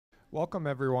Welcome,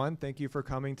 everyone. Thank you for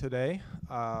coming today.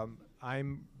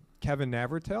 I'm Kevin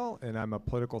Navratil, and I'm a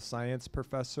political science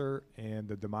professor and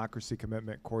the Democracy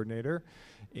Commitment Coordinator.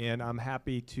 And I'm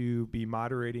happy to be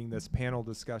moderating this panel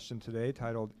discussion today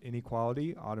titled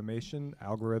Inequality, Automation,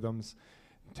 Algorithms,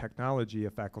 Technology, a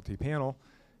faculty panel.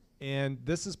 And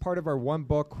this is part of our One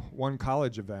Book, One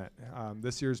College event.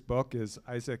 This year's book is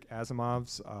Isaac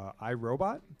Asimov's I,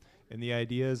 Robot. And the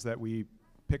idea is that we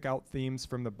pick out themes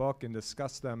from the book and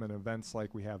discuss them in events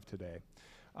like we have today.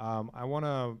 I want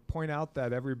to point out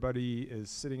that everybody is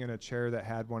sitting in a chair that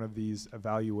had one of these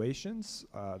evaluations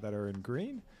that are in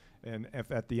green. And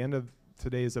if at the end of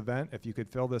today's event, if you could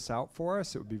fill this out for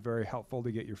us, it would be very helpful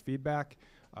to get your feedback.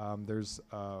 There's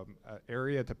an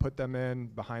area to put them in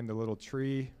behind the little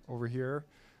tree over here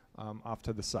off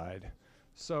to the side.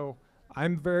 So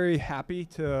I'm very happy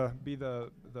to be the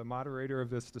moderator of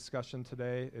this discussion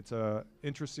today. It's an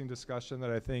interesting discussion that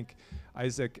I think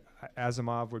Isaac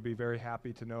Asimov would be very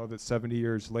happy to know that 70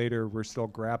 years later, we're still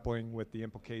grappling with the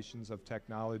implications of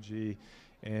technology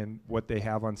and what they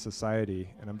have on society.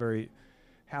 And I'm very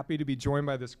happy to be joined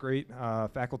by this great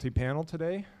faculty panel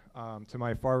today. To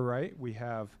my far right, we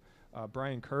have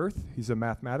Brian Kurth. He's a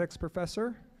mathematics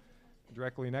professor.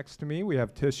 Directly next to me, we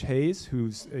have Tish Hayes,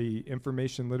 who's a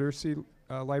information literacy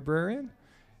librarian.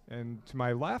 And to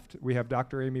my left, we have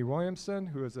Dr. Amy Williamson,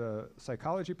 who is a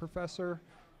psychology professor.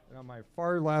 And on my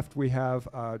far left, we have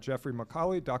Jeffrey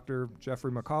McCauley, Dr.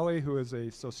 Jeffrey McCauley, who is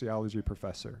a sociology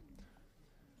professor.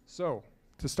 So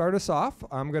to start us off,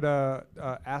 I'm going to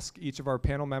ask each of our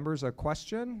panel members a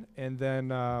question, and then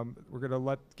we're going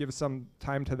to give some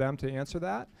time to them to answer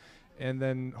that. And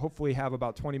then hopefully have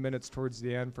about 20 minutes towards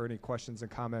the end for any questions and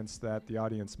comments that the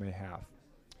audience may have.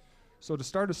 So to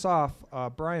start us off,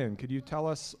 Brian, could you tell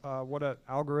us what an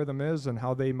algorithm is and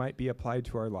how they might be applied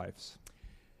to our lives?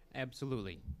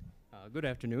 Absolutely. Good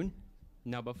afternoon.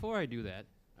 Now, before I do that,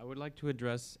 I would like to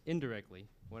address indirectly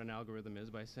what an algorithm is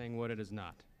by saying what it is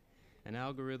not. An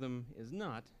algorithm is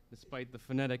not, despite the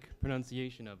phonetic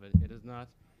pronunciation of it, it is not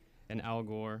an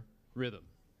algorithm.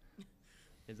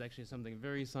 It's actually something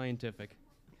very scientific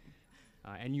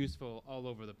and useful all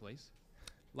over the place.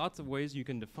 Lots of ways you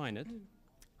can define it.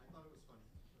 I thought it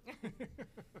was funny.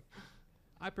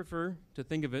 I prefer to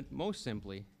think of it most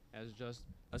simply as just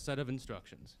a set of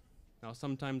instructions. Now,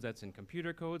 sometimes that's in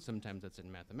computer code, sometimes that's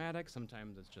in mathematics,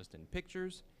 sometimes it's just in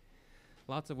pictures.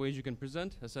 Lots of ways you can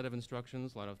present a set of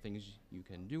instructions, a lot of things you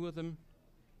can do with them,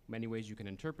 many ways you can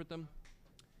interpret them.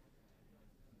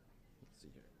 Let's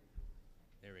see here.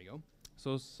 There we go.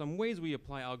 So some ways we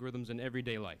apply algorithms in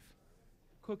everyday life.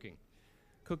 Cooking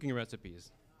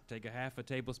recipes. Take a half a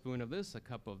tablespoon of this, a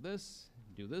cup of this,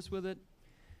 do this with it,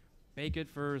 bake it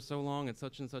for so long at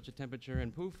such and such a temperature,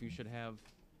 and poof, you should have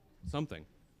something.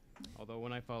 Although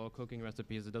when I follow cooking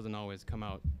recipes, it doesn't always come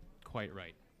out quite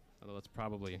right. Although that's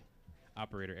probably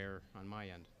operator error on my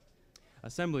end.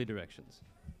 Assembly directions.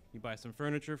 You buy some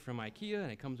furniture from IKEA,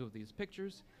 and it comes with these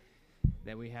pictures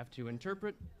that we have to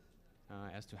interpret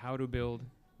as to how to build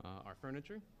our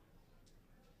furniture.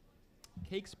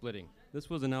 Cake splitting. This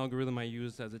was an algorithm I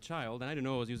used as a child, and I didn't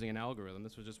know I was using an algorithm.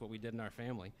 This was just what we did in our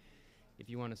family. If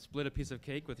you want to split a piece of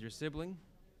cake with your sibling,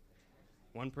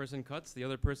 one person cuts, the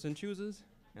other person chooses,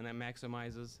 and that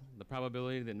maximizes the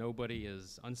probability that nobody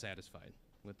is unsatisfied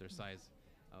with their size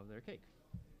of their cake.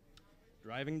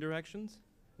 Driving directions.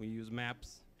 We use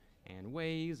maps and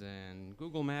Waze and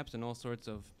Google Maps and all sorts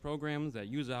of programs that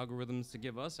use algorithms to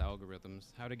give us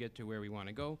algorithms how to get to where we want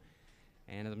to go.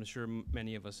 And as I'm sure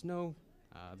many of us know,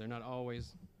 they're not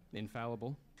always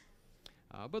infallible,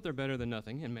 but they're better than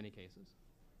nothing in many cases.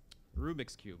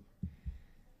 Rubik's Cube,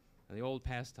 the old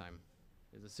pastime,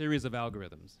 is a series of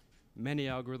algorithms. Many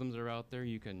algorithms are out there.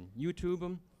 You can YouTube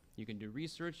them, you can do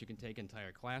research, you can take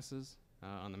entire classes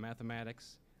on the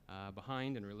mathematics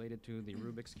behind and related to the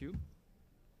Rubik's Cube.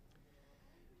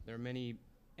 There are many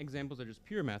examples that are just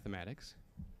pure mathematics.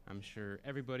 I'm sure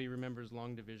everybody remembers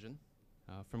long division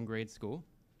from grade school,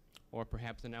 or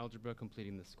perhaps in algebra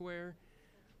completing the square,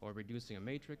 or reducing a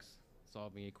matrix,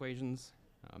 solving equations,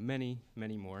 many,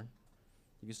 many more.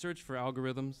 If you search for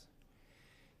algorithms,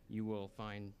 you will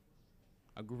find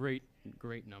a great,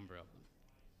 great number of them.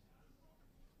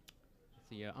 Let's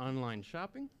see, online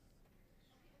shopping.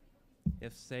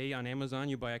 If, say, on Amazon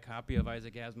you buy a copy of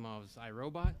Isaac Asimov's I,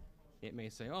 Robot, it may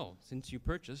say, oh, since you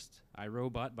purchased I,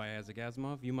 Robot by Isaac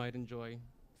Asimov, you might enjoy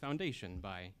Foundation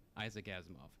by Isaac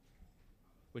Asimov,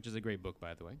 which is a great book,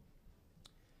 by the way.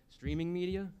 Streaming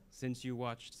media, since you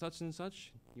watched such and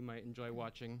such, you might enjoy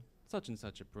watching such and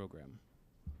such a program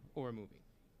or a movie.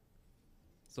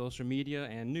 Social media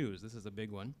and news, this is a big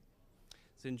one.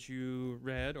 Since you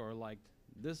read or liked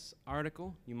this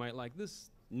article, you might like this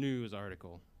news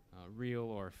article, real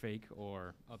or fake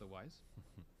or otherwise.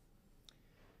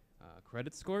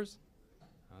 Credit scores,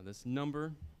 this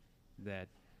number that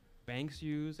banks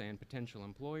use and potential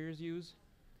employers use.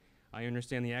 I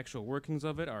understand the actual workings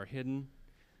of it are hidden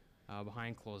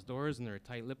behind closed doors and they're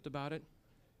tight-lipped about it.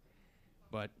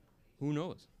 But who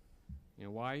knows? You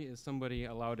know, why is somebody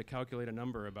allowed to calculate a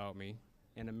number about me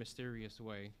in a mysterious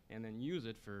way and then use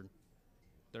it for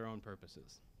their own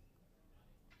purposes?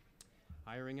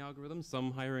 Hiring algorithms,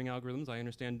 some hiring algorithms, I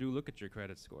understand, do look at your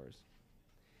credit scores.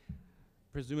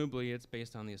 Presumably it's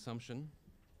based on the assumption,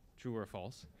 true or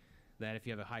false, that if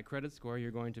you have a high credit score, you're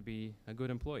going to be a good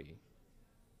employee,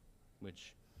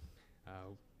 which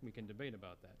we can debate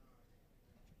about that.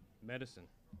 Medicine.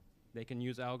 They can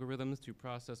use algorithms to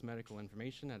process medical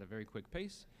information at a very quick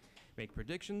pace, make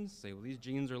predictions, say, well, these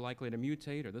genes are likely to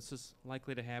mutate, or this is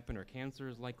likely to happen, or cancer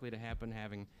is likely to happen,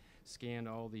 having scanned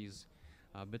all these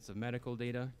bits of medical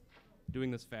data,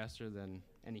 doing this faster than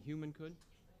any human could.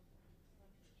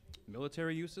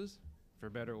 Military uses, for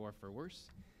better or for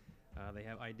worse. They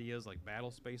have ideas like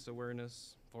battle space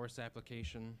awareness, force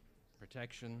application,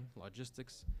 protection,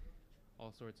 logistics,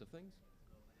 all sorts of things.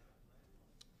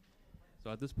 So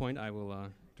at this point, I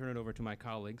will turn it over to my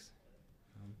colleagues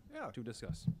to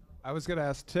discuss. I was going to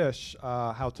ask Tish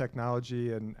how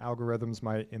technology and algorithms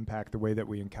might impact the way that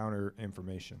we encounter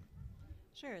information.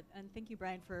 Sure, and thank you,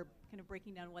 Brian, for kind of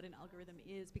breaking down what an algorithm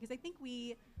is, because I think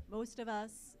most of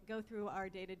us go through our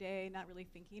day-to-day not really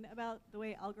thinking about the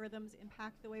way algorithms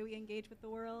impact the way we engage with the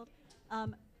world.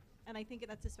 And I think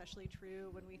that's especially true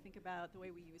when we think about the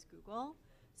way we use Google.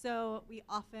 So we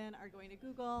often are going to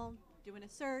Google, doing a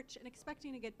search, and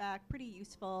expecting to get back pretty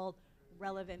useful,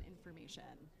 relevant information.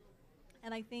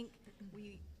 And I think if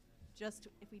we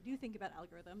do think about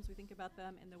algorithms, we think about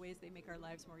them in the ways they make our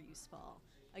lives more useful.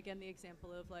 Again, the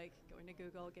example of like going to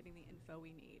Google, getting the info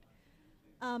we need.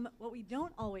 What we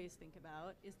don't always think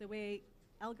about is the way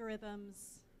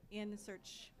algorithms in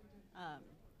search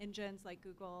engines like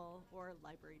Google or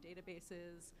library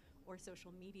databases or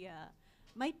social media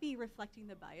might be reflecting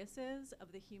the biases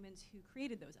of the humans who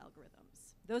created those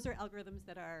algorithms. Those are algorithms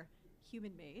that are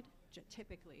human-made,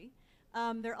 typically.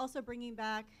 They're also bringing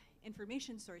back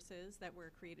information sources that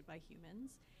were created by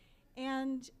humans.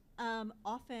 And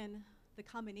often, the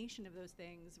combination of those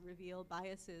things reveal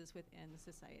biases within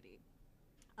society.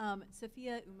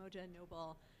 Sophia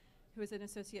Umoja-Noble, who is an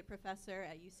associate professor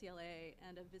at UCLA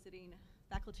and a visiting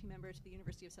faculty member to the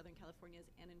University of Southern California's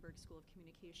Annenberg School of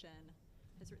Communication,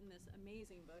 has written this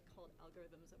amazing book called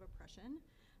Algorithms of Oppression,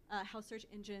 How Search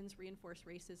Engines Reinforce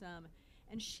Racism.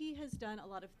 And she has done a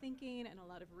lot of thinking and a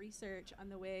lot of research on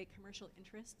the way commercial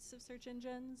interests of search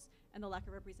engines and the lack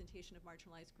of representation of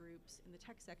marginalized groups in the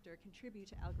tech sector contribute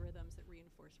to algorithms that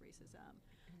reinforce racism.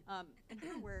 And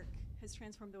her work has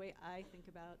transformed the way I think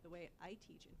about the way I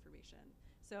teach information.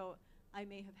 So I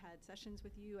may have had sessions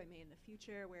with you, I may in the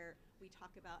future, where we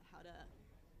talk about how to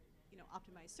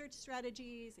optimize search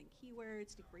strategies and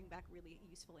keywords to bring back really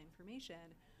useful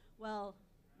information. Well,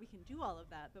 we can do all of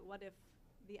that, but what if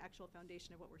the actual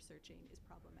foundation of what we're searching is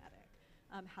problematic?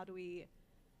 How do we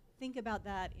think about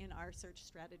that in our search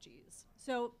strategies?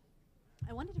 So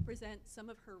I wanted to present some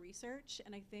of her research,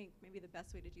 and I think maybe the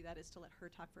best way to do that is to let her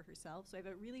talk for herself. So I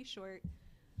have a really short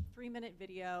 3-minute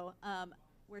video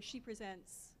where she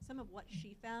presents some of what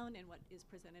she found and what is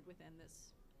presented within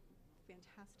this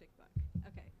fantastic book.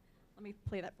 Okay, let me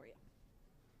play that for you.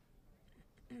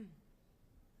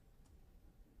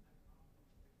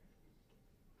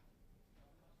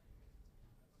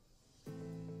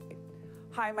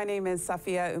 Hi, my name is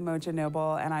Sophia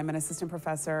Umoja-Noble, and I'm an assistant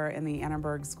professor in the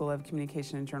Annenberg School of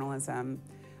Communication and Journalism.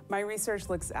 My research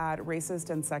looks at racist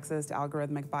and sexist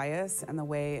algorithmic bias and the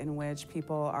way in which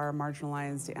people are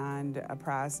marginalized and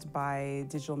oppressed by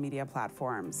digital media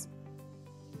platforms.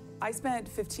 I spent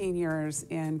 15 years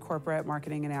in corporate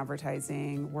marketing and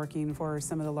advertising, working for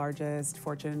some of the largest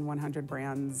Fortune 100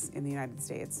 brands in the United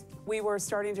States. We were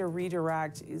starting to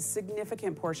redirect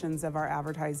significant portions of our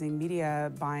advertising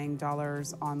media buying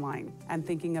dollars online and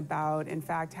thinking about, in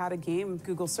fact, how to game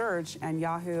Google search and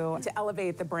Yahoo to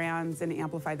elevate the brands and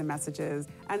amplify the messages.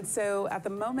 And so at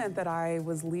the moment that I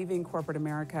was leaving corporate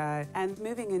America and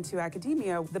moving into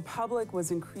academia, the public was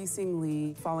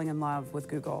increasingly falling in love with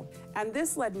Google. And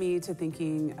this led me to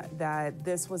thinking that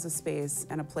this was a space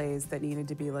and a place that needed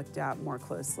to be looked at more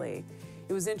closely.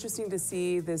 It was interesting to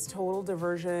see this total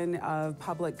diversion of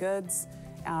public goods,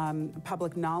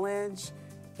 public knowledge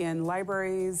in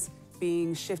libraries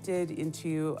being shifted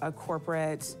into a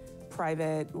corporate,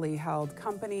 privately held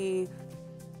company.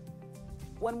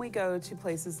 When we go to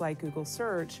places like Google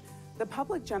Search, The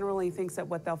public generally thinks that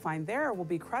what they'll find there will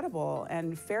be credible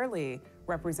and fairly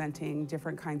representing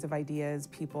different kinds of ideas,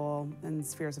 people, and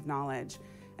spheres of knowledge.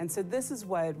 And so this is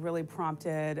what really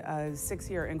prompted a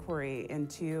 6-year inquiry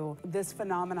into this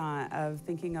phenomena of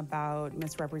thinking about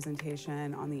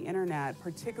misrepresentation on the internet,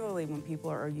 particularly when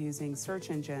people are using search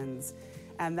engines.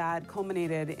 And that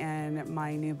culminated in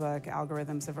my new book,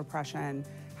 Algorithms of Oppression: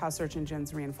 How Search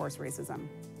Engines Reinforce Racism.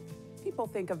 People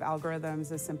think of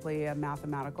algorithms as simply a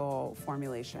mathematical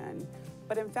formulation,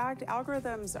 but in fact,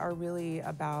 algorithms are really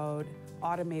about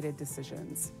automated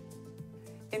decisions.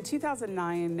 In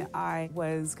 2009, I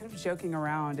was kind of joking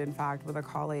around, in fact, with a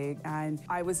colleague, and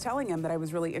I was telling him that I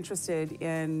was really interested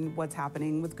in what's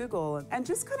happening with Google. And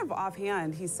just kind of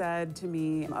offhand, he said to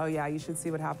me, "Oh yeah, you should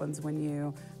see what happens when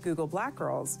you Google black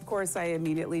girls." Of course, I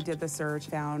immediately did the search,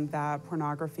 found that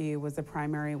pornography was the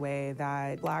primary way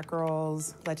that black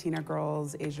girls, Latina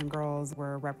girls, Asian girls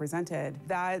were represented.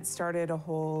 That started a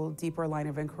whole deeper line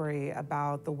of inquiry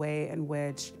about the way in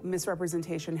which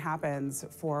misrepresentation happens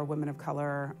for women of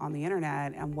color on the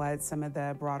internet and what some of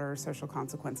the broader social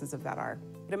consequences of that are.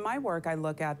 But in my work, I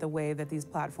look at the way that these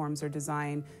platforms are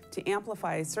designed to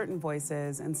amplify certain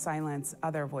voices and silence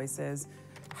other voices.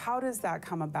 How does that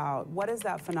come about? What is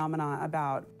that phenomena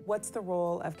about? What's the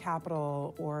role of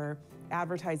capital or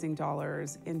advertising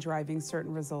dollars in driving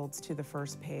certain results to the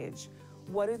first page?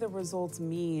 What do the results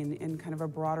mean in kind of a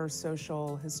broader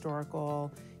social,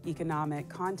 historical, economic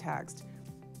context?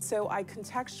 So I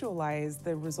contextualize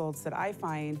the results that I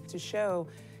find to show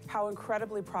how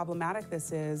incredibly problematic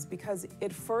this is, because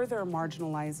it further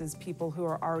marginalizes people who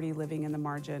are already living in the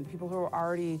margin, people who are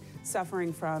already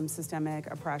suffering from systemic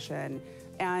oppression.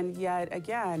 And yet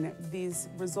again, these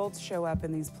results show up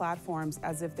in these platforms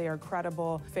as if they are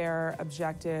credible, fair,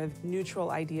 objective,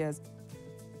 neutral ideas.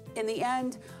 In the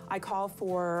end, I call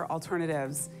for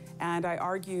alternatives. And I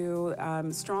argue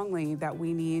strongly that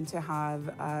we need to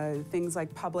have things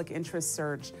like public interest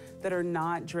search that are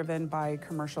not driven by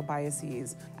commercial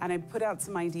biases. And I put out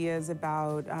some ideas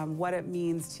about what it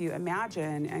means to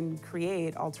imagine and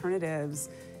create alternatives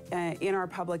in our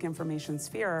public information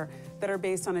sphere that are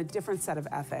based on a different set of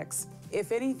ethics.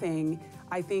 If anything,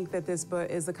 I think that this book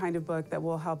is the kind of book that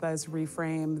will help us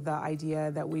reframe the idea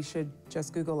that we should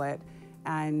just Google it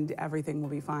and everything will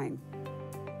be fine.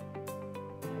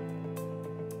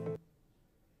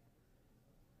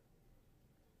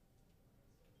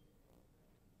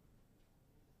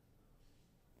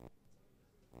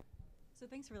 So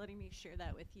thanks for letting me share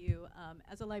that with you.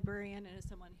 As a librarian and as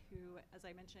someone who, as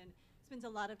I mentioned, spends a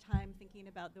lot of time thinking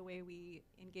about the way we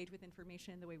engage with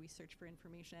information, the way we search for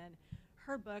information,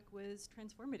 her book was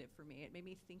transformative for me. It made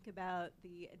me think about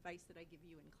the advice that I give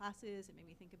you in classes. It made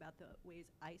me think about the ways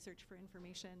I search for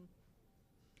information.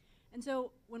 And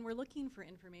so when we're looking for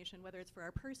information, whether it's for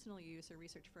our personal use or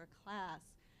research for a class,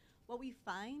 what we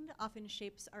find often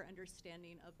shapes our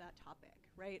understanding of that topic,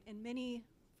 right? And many,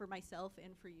 for myself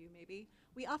and for you maybe,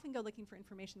 we often go looking for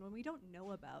information when we don't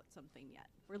know about something yet.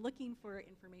 We're looking for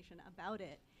information about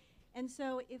it. And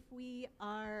so if we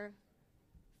are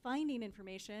finding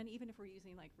information, even if we're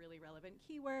using like really relevant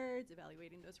keywords,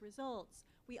 evaluating those results,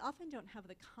 we often don't have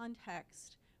the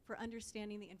context for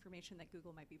understanding the information that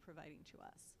Google might be providing to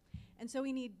us. And so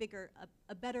we need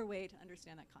a better way to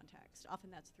understand that context. Often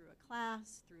that's through a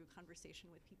class, through conversation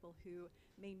with people who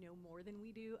may know more than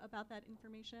we do about that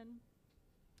information.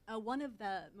 One of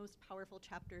the most powerful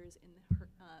chapters in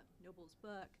Noble's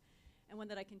book, and one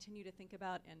that I continue to think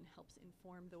about and helps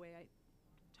inform the way I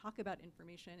talk about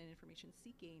information and information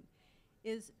seeking,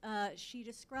 is she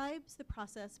describes the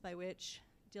process by which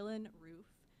Dylan Roof,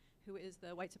 who is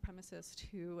the white supremacist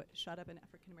who shot up an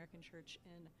African-American church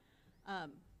in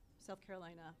South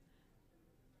Carolina,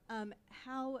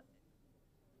 how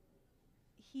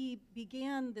he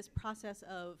began this process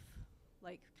of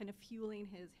like kind of fueling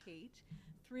his hate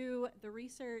through the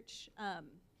research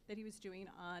that he was doing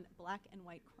on black and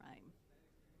white crime.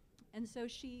 And so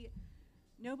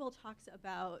Noble talks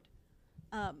about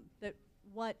that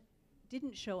what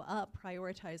didn't show up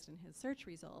prioritized in his search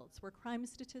results were crime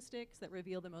statistics that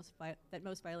reveal that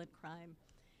most violent crime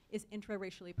is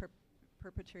intra-racially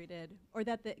perpetrated, or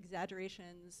that the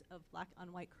exaggerations of black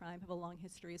on white crime have a long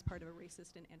history as part of a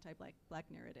racist and anti-black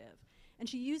narrative. And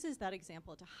she uses that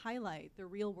example to highlight the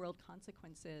real world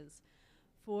consequences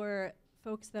for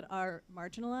folks that are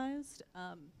marginalized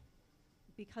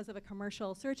because of a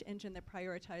commercial search engine that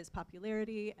prioritizes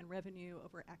popularity and revenue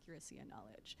over accuracy and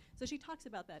knowledge. So she talks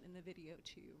about that in the video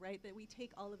too, right? That we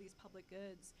take all of these public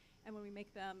goods and when we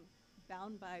make them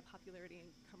bound by popularity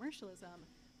and commercialism,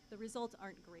 the results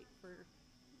aren't great for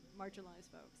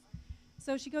marginalized folks.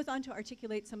 So she goes on to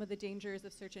articulate some of the dangers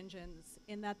of search engines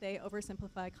in that they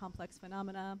oversimplify complex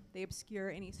phenomena, they obscure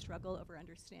any struggle over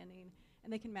understanding,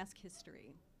 and they can mask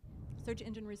history. Search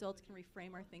engine results can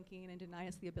reframe our thinking and deny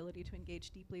us the ability to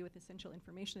engage deeply with essential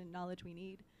information and knowledge we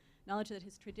need, knowledge that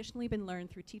has traditionally been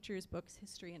learned through teachers, books,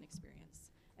 history, and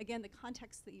experience. Again, the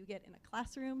context that you get in a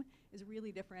classroom is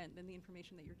really different than the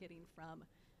information that you're getting from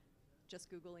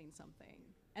just Googling something.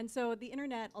 And so the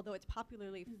internet, although it's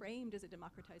popularly framed as a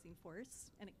democratizing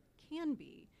force, and it can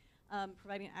be,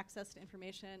 providing access to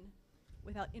information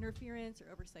without interference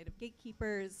or oversight of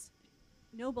gatekeepers,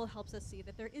 Noble helps us see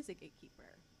that there is a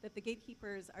gatekeeper, that the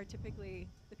gatekeepers are typically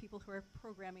the people who are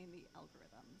programming the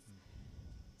algorithms.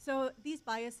 So these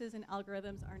biases in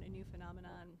algorithms aren't a new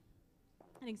phenomenon.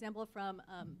 An example from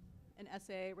an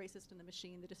essay, Racist in the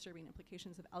Machine, The Disturbing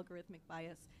Implications of Algorithmic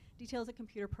Bias, details a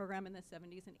computer program in the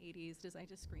 70s and 80s designed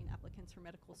to screen applicants for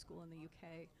medical school in the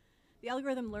UK. The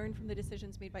algorithm learned from the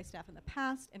decisions made by staff in the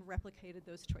past and replicated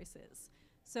those choices.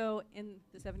 So in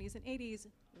the 70s and 80s,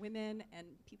 women and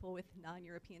people with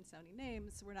non-European sounding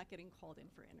names were not getting called in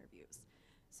for interviews.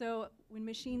 So when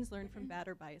machines learn from bad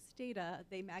or biased data,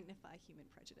 they magnify human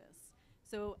prejudice.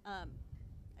 So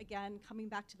again, coming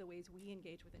back to the ways we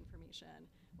engage with information,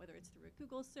 whether it's through a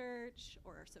Google search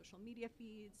or our social media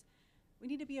feeds, we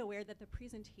need to be aware that the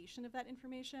presentation of that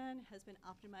information has been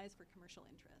optimized for commercial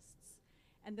interests.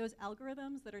 And those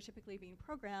algorithms that are typically being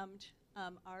programmed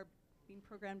are being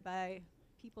programmed by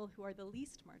people who are the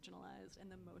least marginalized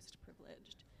and the most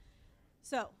privileged.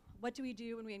 So what do we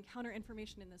do when we encounter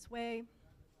information in this way?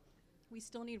 We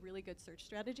still need really good search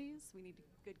strategies. We need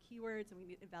good keywords, and we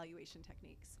need evaluation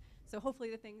techniques. So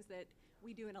hopefully the things that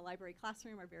we do in a library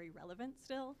classroom are very relevant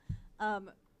still.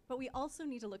 But we also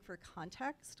need to look for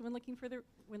context when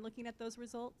looking at those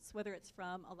results, whether it's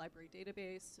from a library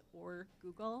database or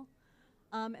Google.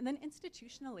 And then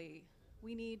institutionally,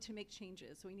 we need to make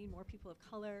changes. So we need more people of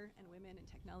color and women in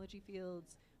technology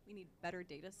fields. We need better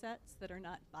data sets that are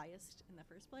not biased in the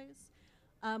first place.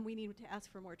 We need to ask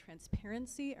for more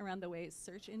transparency around the ways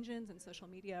search engines and social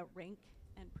media rank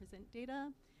and present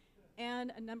data.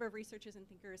 And a number of researchers and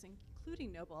thinkers,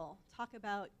 including Noble, talk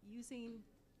about using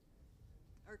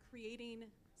or creating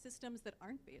systems that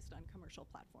aren't based on commercial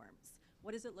platforms.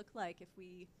 What does it look like if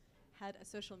we had a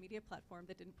social media platform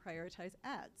that didn't prioritize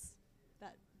ads?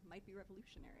 That might be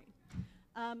revolutionary.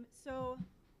 So I'm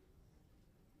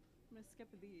gonna skip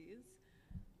these.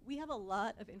 We have a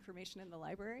lot of information in the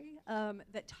library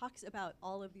that talks about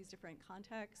all of these different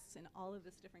contexts and all of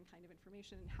this different kind of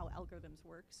information and how algorithms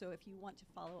work. So if you want to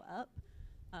follow up,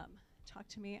 talk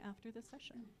to me after this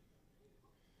session.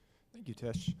 Thank you,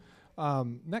 Tish.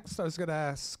 Next, I was going to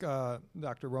ask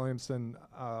Dr. Williamson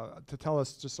to tell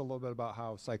us just a little bit about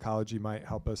how psychology might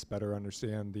help us better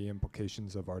understand the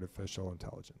implications of artificial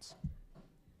intelligence.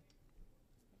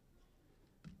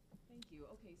 Thank you.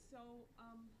 Okay, so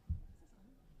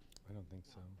I don't think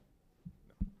so.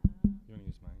 You want to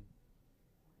use mine?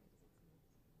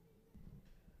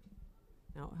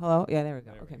 no, hello? Yeah, there we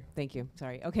go. There we Okay, go. thank you.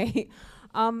 Sorry. Okay.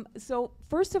 So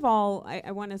first of all,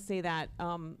 I want to say that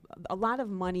a lot of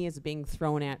money is being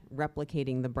thrown at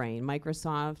replicating the brain.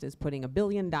 Microsoft is putting $1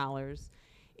 billion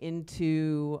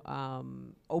into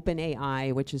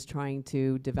OpenAI, which is trying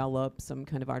to develop some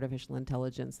kind of artificial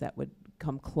intelligence that would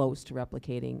come close to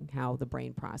replicating how the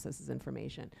brain processes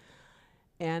information.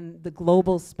 And the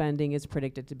global spending is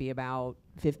predicted to be about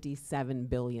 $57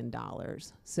 billion.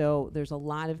 So there's a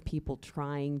lot of people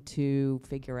trying to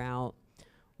figure out,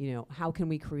 you know, how can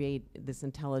we create this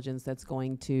intelligence that's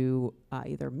going to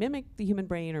either mimic the human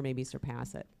brain or maybe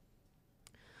surpass it.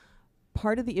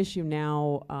 Part of the issue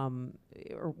now,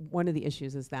 or one of the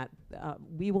issues, is that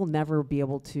we will never be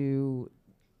able to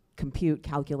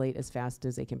calculate as fast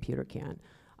as a computer can.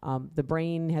 The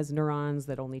brain has neurons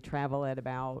that only travel at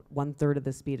about 1/3 of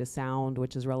the speed of sound,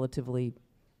 which is relatively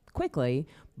quickly,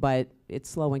 but it's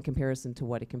slow in comparison to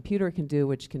what a computer can do,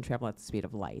 which can travel at the speed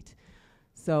of light.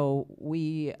 So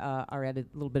we are at a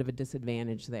little bit of a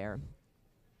disadvantage there.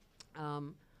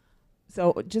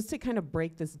 So just to kind of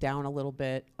break this down a little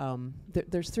bit,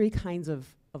 there's three kinds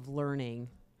of learning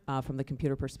from the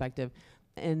computer perspective,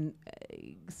 and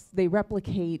they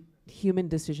replicate human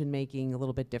decision-making a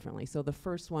little bit differently. So the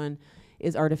first one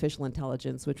is artificial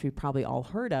intelligence, which we've probably all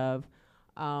heard of,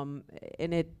 and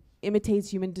it imitates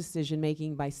human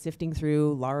decision-making by sifting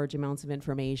through large amounts of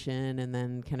information and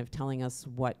then kind of telling us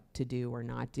what to do or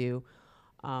not do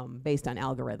based on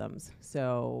algorithms.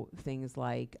 So things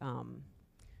like,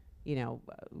 you know,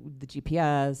 the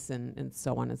GPS and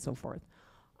so on and so forth.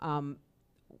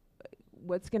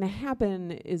 what's going to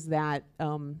happen is that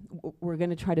we're going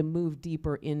to try to move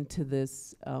deeper into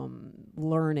this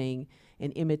learning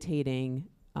and imitating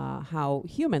how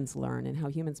humans learn and how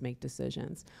humans make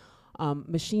decisions.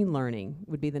 Machine learning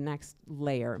would be the next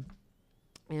layer.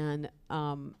 And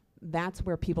that's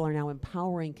where people are now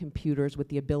empowering computers with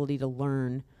the ability to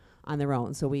learn on their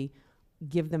own. So we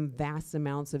give them vast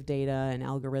amounts of data and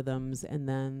algorithms, and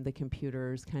then the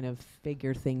computers kind of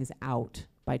figure things out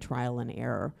by trial and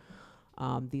error.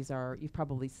 These are, you've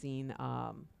probably seen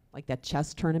like that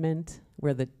chess tournament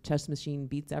where the chess machine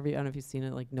beats I don't know if you've seen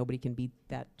it, like nobody can beat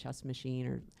that chess machine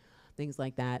or things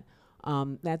like that.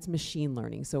 That's machine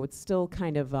learning. So it's still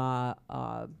kind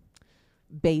of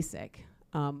basic.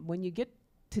 When you get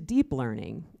to deep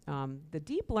learning, the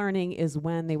deep learning is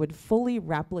when they would fully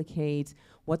replicate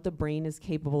what the brain is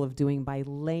capable of doing by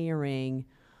layering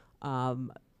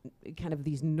kind of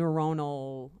these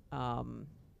neuronal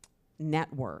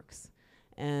networks.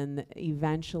 And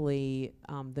eventually,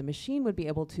 the machine would be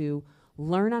able to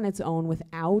learn on its own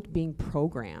without being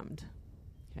programmed.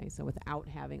 Okay, so without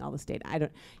having all this data. I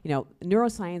don't,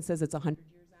 neuroscience says it's 100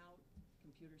 years out.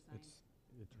 Computer science.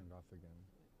 It turned off again.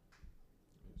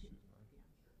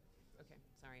 Okay,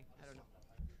 sorry, I don't know.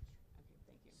 Okay,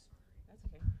 thank you. That's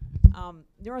okay.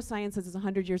 Neuroscience says it's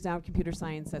 100 years out. Computer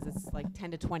science says it's like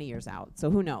 10 to 20 years out. So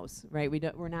who knows, right?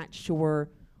 We're not sure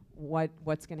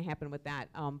what's going to happen with that.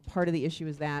 Part of the issue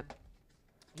is that,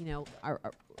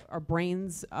 our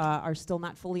brains are still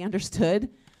not fully understood.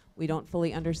 We don't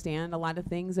fully understand a lot of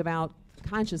things about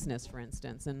consciousness, for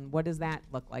instance, and what does that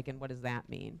look like and what does that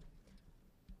mean?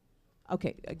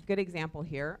 Okay, a good example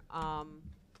here.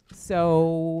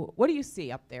 So what do you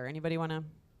see up there? Anybody want to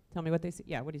tell me what they see?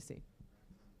 Yeah, what do you see?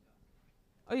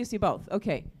 Oh, you see both.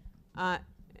 Okay.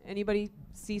 Anybody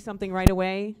see something right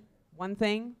away? One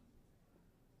thing?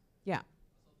 Yeah.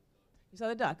 You saw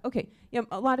the duck. Okay. Yeah,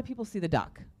 a lot of people see the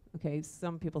duck. Okay,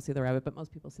 some people see the rabbit, but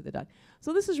most people see the duck.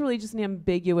 So this is really just an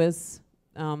ambiguous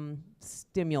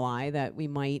stimuli that we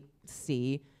might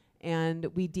see, and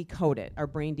we decode it. Our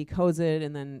brain decodes it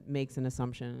and then makes an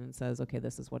assumption and says, okay,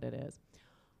 this is what it is.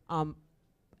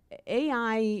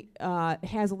 AI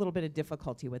has a little bit of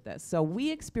difficulty with this. So we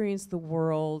experience the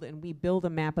world and we build a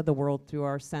map of the world through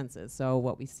our senses. So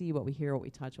what we see, what we hear, what we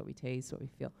touch, what we taste, what we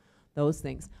feel, those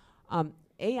things.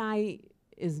 AI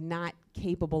is not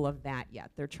capable of that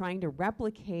yet. They're trying to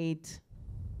replicate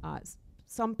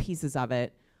some pieces of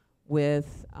it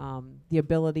with the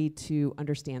ability to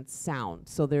understand sound.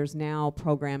 So there's now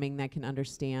programming that can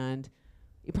understand.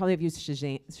 You probably have used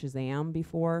Shazam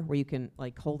before, where you can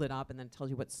like hold it up and then it tells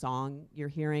you what song you're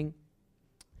hearing.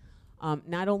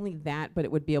 Not only that, but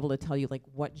it would be able to tell you like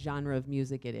what genre of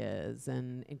music it is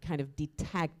and kind of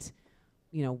detect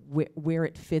where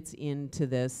it fits into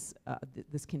this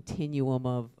this continuum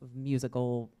of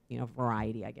musical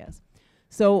variety, I guess.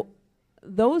 So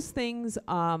those things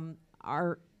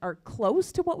are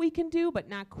close to what we can do, but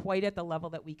not quite at the level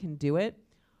that we can do it.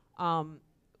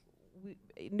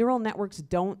 Neural networks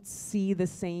don't see the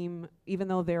same, even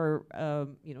though they're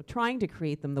trying to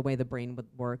create them the way the brain would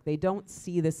work. They don't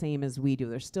see the same as we do.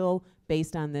 They're still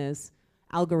based on this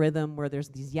algorithm where there's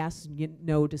these yes,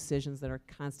 no decisions that are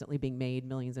constantly being made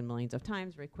millions and millions of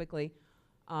times very quickly.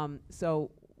 So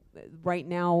right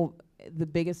now, the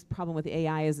biggest problem with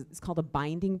AI is it's called a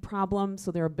binding problem.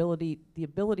 So the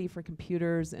ability for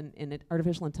computers and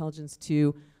artificial intelligence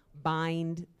to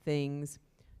bind things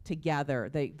together.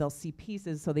 They'll see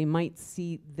pieces, so they might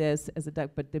see this as a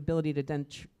duck, but the ability to then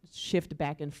shift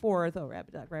back and forth, oh,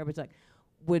 rabbit duck,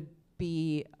 would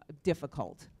be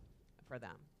difficult for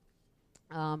them.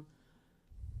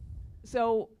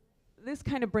 So this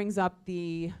kind of brings up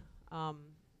the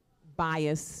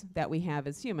bias that we have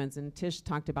as humans, and Tish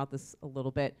talked about this a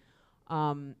little bit.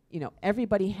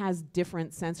 Everybody has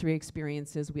different sensory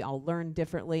experiences. We all learn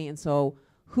differently, and so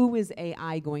who is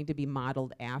AI going to be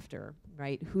modeled after,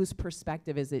 right? Whose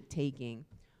perspective is it taking?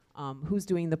 Who's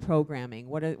doing the programming?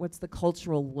 What's the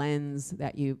cultural lens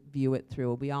that you view it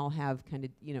through? We all have kind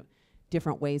of,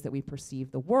 different ways that we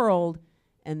perceive the world,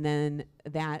 and then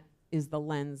that is the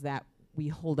lens that we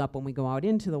hold up when we go out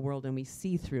into the world and we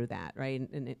see through that, right?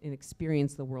 And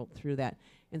experience the world through that.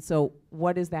 And so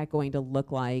what is that going to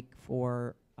look like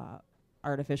for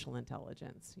artificial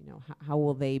intelligence? How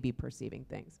will they be perceiving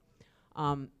things?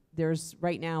 There's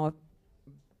right now a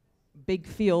big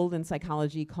field in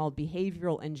psychology called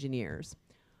behavioral engineers.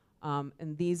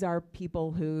 And these are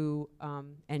people who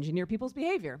engineer people's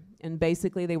behavior. And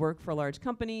basically they work for large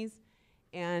companies,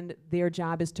 and their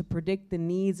job is to predict the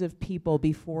needs of people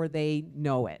before they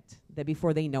know it,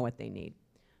 before they know what they need.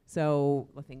 So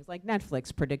things like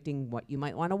Netflix predicting what you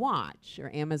might want to watch,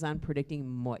 or Amazon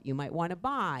predicting what you might want to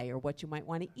buy or what you might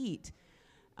want to eat.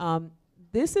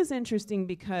 This is interesting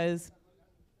because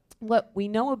what we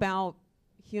know about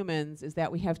humans is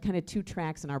that we have kind of two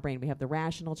tracks in our brain. We have the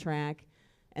rational track,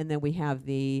 and then we have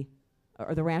the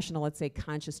rational, let's say,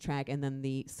 conscious track, and then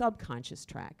the subconscious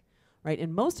track, right?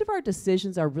 And most of our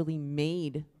decisions are really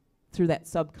made through that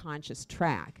subconscious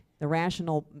track. The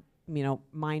rational,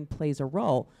 mind plays a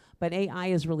role, but AI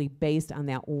is really based on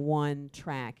that one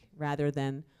track rather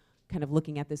than kind of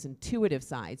looking at this intuitive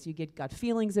side. So you get gut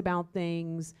feelings about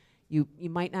things. You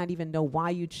might not even know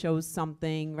why you chose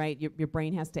something, right? Your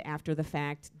brain has to, after the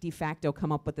fact, de facto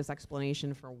come up with this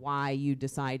explanation for why you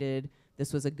decided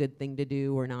this was a good thing to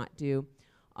do or not do.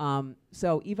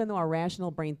 So even though our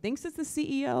rational brain thinks it's the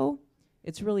CEO,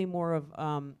 it's really more of,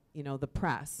 the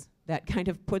press that kind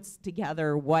of puts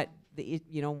together why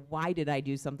did I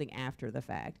do something after the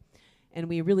fact? And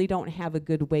we really don't have a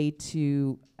good way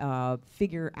to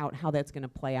figure out how that's going to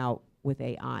play out with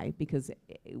AI, because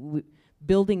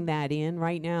building that in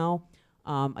right now,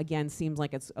 again, seems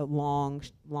like it's a long,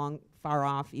 far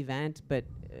off event, but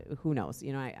who knows?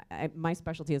 My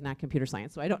specialty is not computer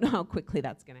science, so I don't know how quickly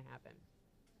that's going to happen.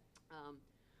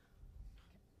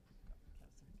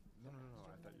 No.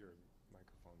 I thought your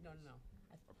microphone. No.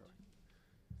 Okay.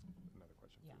 Another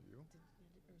question Yeah. for you.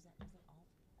 Is that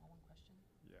all one question?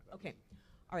 Yeah. that Okay. was-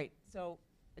 All right. So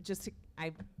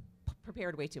I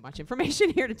prepared way too much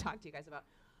information here to talk to you guys about.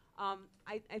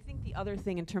 I think the other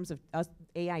thing in terms of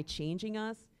AI changing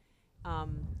us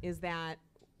is that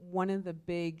one of the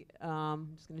big,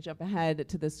 I'm just going to jump ahead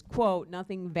to this quote,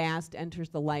 "Nothing vast enters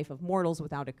the life of mortals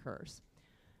without a curse."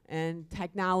 And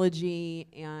technology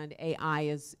and AI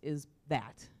is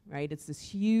that, right? It's this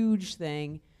huge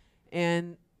thing.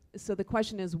 And so the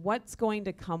question is, what's going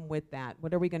to come with that?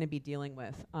 What are we going to be dealing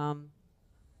with?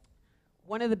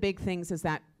 One of the big things is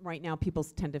that right now people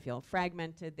tend to feel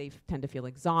fragmented. They tend to feel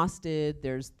exhausted.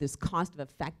 There's this cost of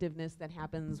effectiveness that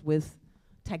happens with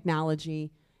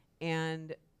technology.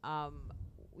 And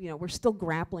we're still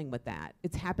grappling with that.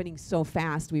 It's happening so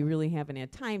fast, we really haven't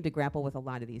had time to grapple with a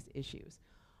lot of these issues.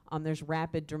 There's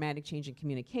rapid, dramatic change in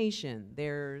communication.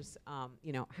 There's,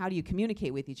 how do you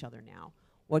communicate with each other now?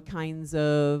 What kinds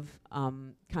of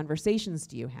conversations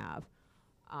do you have?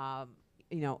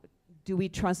 Do we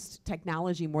trust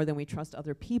technology more than we trust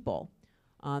other people?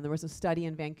 There was a study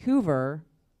in Vancouver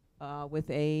with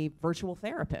a virtual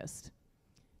therapist.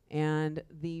 And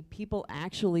the people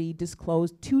actually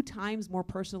disclosed 2 times more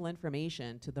personal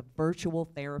information to the virtual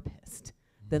therapist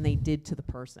than they did to the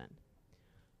person.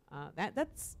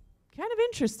 That's kind of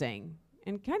interesting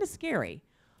and kind of scary.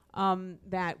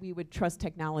 That we would trust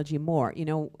technology more.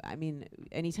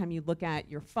 Anytime you look at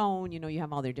your phone, you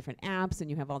have all their different apps and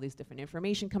you have all these different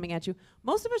information coming at you.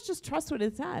 Most of us just trust what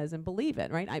it says and believe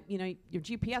it, right? Your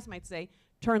GPS might say,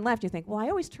 turn left. You think, well, I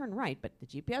always turn right, but the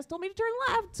GPS told me to turn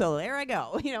left, so there I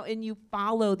go. And you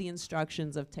follow the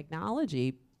instructions of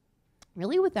technology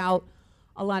really without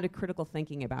a lot of critical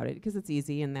thinking about it, because it's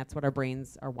easy and that's what our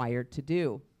brains are wired to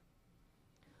do.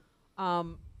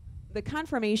 The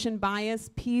confirmation bias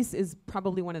piece is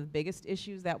probably one of the biggest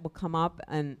issues that will come up,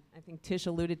 and I think Tish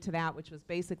alluded to that, which was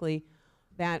basically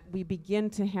that we begin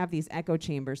to have these echo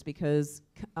chambers, because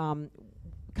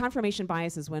confirmation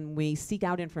bias is when we seek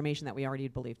out information that we already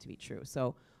believe to be true.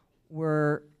 So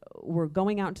we're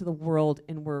going out into the world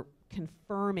and we're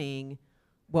confirming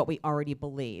what we already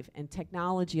believe, and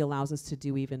technology allows us to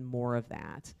do even more of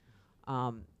that,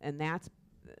 and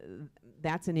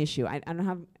that's an issue. I don't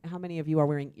know how many of you are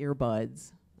wearing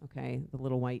earbuds, okay? The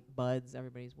little white buds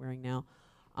everybody's wearing now.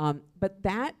 But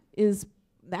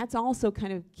that's also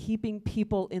kind of keeping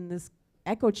people in this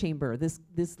echo chamber, this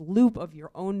loop of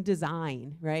your own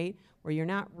design, right? Where you're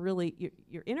not really,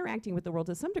 you're interacting with the world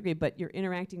to some degree, but you're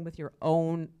interacting with your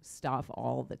own stuff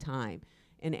all the time.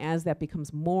 And as that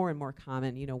becomes more and more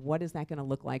common, what is that going to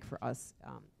look like for us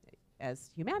as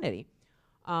humanity?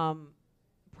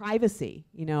 Privacy,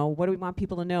 what do we want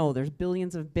people to know? There's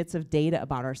billions of bits of data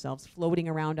about ourselves floating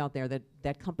around out there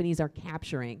that companies are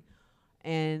capturing.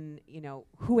 And,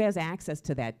 who has access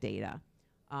to that data?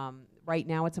 Right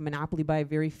now it's a monopoly by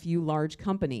very few large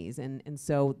companies. And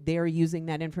so they're using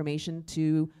that information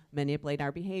to manipulate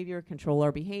our behavior, control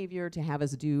our behavior, to have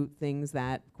us do things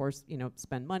that, of course,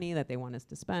 spend money that they want us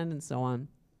to spend and so on.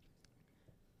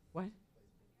 What?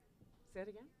 Say it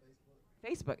again?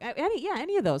 Facebook,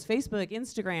 any of those, Facebook,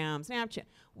 Instagram, Snapchat,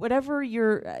 whatever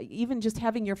you're, even just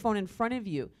having your phone in front of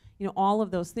you, all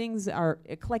of those things are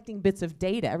collecting bits of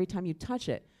data every time you touch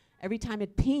it, every time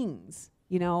it pings,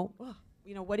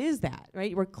 what is that,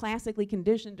 right? We're classically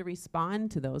conditioned to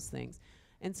respond to those things.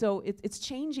 And so it's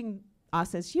changing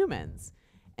us as humans.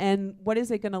 And what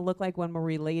is it going to look like when we're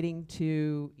relating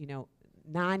to,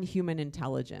 non-human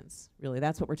intelligence? Really,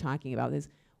 that's what we're talking about, is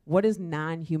what does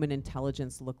non-human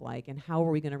intelligence look like, and how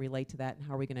are we going to relate to that, and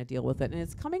how are we going to deal with it? And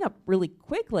it's coming up really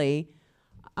quickly,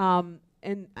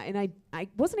 and I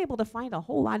wasn't able to find a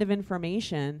whole lot of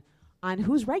information on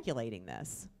who's regulating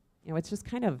this. It's just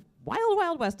kind of wild,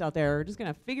 wild west out there. We're just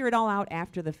going to figure it all out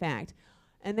after the fact,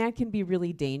 and that can be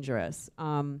really dangerous.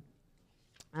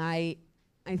 I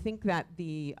think that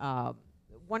the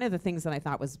one of the things that I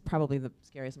thought was probably the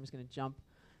scariest. I'm just going to jump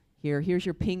here. Here's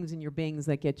your pings and your bings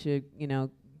that get you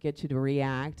to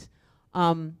react.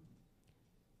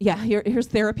 Here's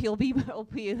therapy. Will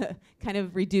be kind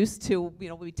of reduced to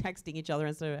we'll be texting each other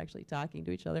instead of actually talking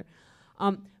to each other.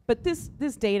 But this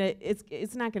data,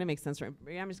 it's not going to make sense for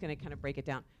me. I'm just going to kind of break it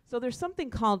down. So there's something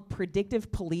called predictive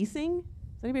policing.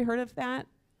 Has anybody heard of that?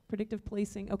 Predictive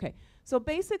policing? Okay. So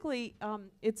basically,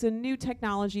 it's a new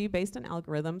technology based on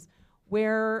algorithms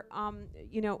where,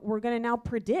 we're going to now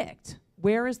predict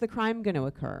where is the crime going to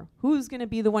occur? Who's going to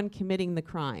be the one committing the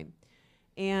crime?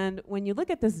 And when you look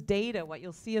at this data, what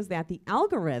you'll see is that the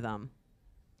algorithm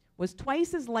was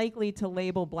twice as likely to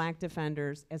label black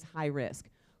defenders as high risk,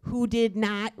 who did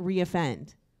not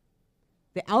reoffend.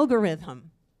 The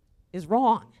algorithm is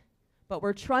wrong, but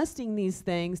we're trusting these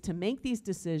things to make these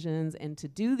decisions and to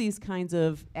do these kinds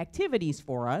of activities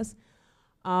for us,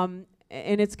 and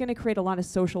it's going to create a lot of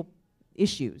social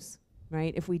issues,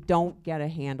 right, if we don't get a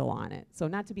handle on it. So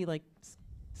not to be like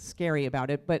scary about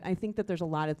it, but I think that there's a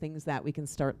lot of things that we can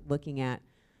start looking at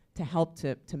to help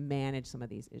to manage some of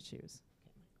these issues.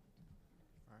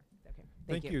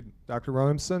 Okay, Thank you, Dr.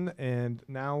 Williamson. And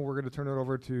now we're going to turn it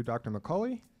over to Dr.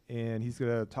 McCauley, and he's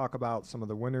going to talk about some of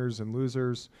the winners and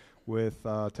losers with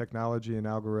technology and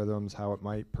algorithms, how it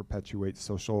might perpetuate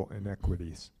social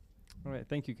inequities. All right,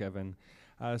 thank you, Kevin.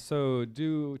 So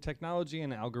do technology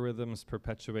and algorithms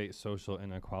perpetuate social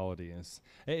inequalities?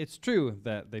 It's true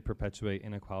that they perpetuate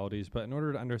inequalities, but in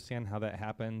order to understand how that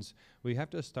happens, we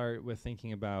have to start with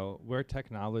thinking about where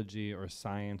technology or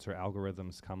science or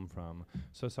algorithms come from.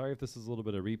 So sorry if this is a little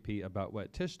bit of repeat about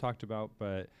what Tish talked about,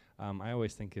 but I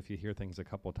always think if you hear things a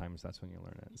couple times, that's when you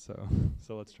learn it.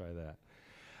 So let's try that.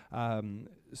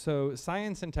 So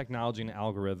science and technology and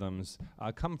algorithms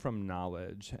come from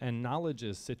knowledge, and knowledge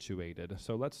is situated.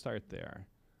 So let's start there.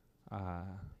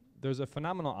 There's a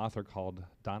phenomenal author called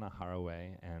Donna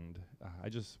Haraway, and I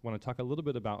just want to talk a little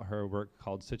bit about her work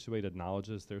called Situated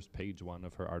Knowledges. There's page 1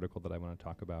 of her article that I want to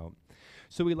talk about.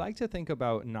 So we like to think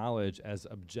about knowledge as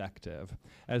objective,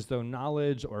 as though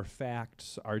knowledge or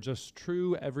facts are just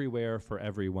true everywhere for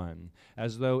everyone,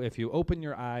 as though if you open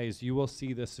your eyes, you will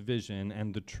see this vision,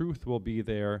 and the truth will be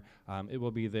there. It will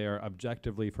be there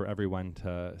objectively for everyone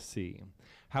to see.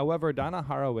 However, Donna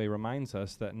Haraway reminds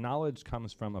us that knowledge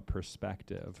comes from a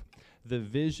perspective. The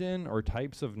vision or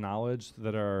types of knowledge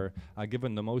that are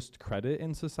given the most credit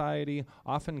in society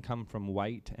often come from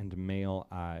white and male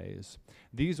eyes.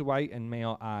 These white and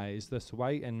male eyes, this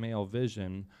white and male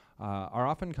vision, are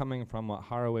often coming from what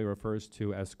Haraway refers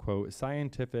to as, quote,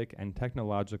 scientific and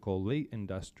technological, late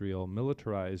industrial,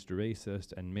 militarized,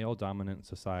 racist, and male-dominant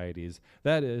societies.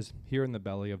 That is, here in the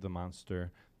belly of the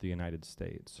monster, the United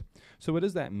States. So what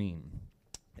does that mean?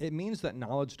 It means that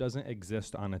knowledge doesn't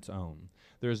exist on its own.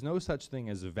 There is no such thing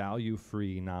as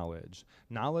value-free knowledge.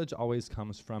 Knowledge always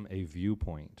comes from a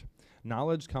viewpoint.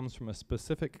 Knowledge comes from a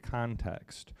specific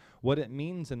context. What it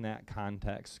means in that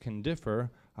context can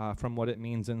differ from what it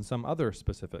means in some other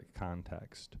specific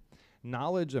context.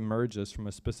 Knowledge emerges from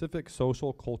a specific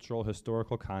social, cultural,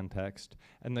 historical context,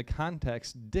 and the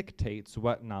context dictates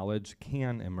what knowledge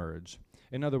can emerge.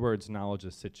 In other words, knowledge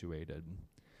is situated.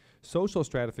 Social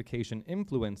stratification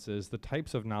influences the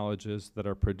types of knowledges that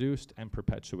are produced and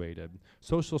perpetuated.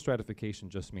 Social stratification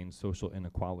just means social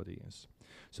inequalities.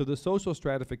 So the social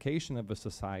stratification of a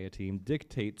society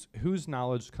dictates whose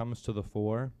knowledge comes to the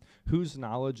fore, whose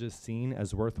knowledge is seen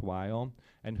as worthwhile,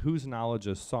 and whose knowledge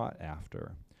is sought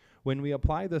after. When we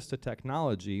apply this to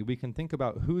technology, we can think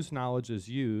about whose knowledge is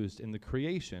used in the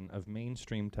creation of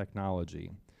mainstream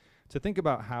technology. To think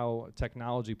about how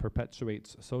technology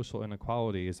perpetuates social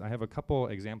inequalities, I have a couple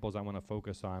examples I want to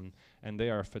focus on, and they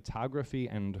are photography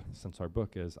and, since our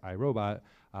book is iRobot,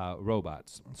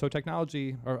 robots. So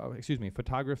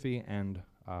photography and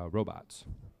robots.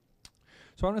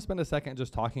 So I want to spend a second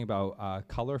just talking about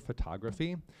color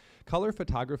photography. Color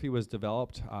photography was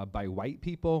developed by white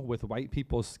people with white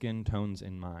people's skin tones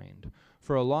in mind.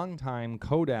 For a long time,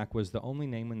 Kodak was the only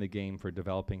name in the game for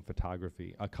developing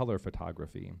photography, color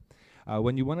photography.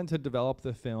 When you wanted to develop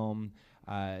the film,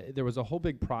 there was a whole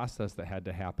big process that had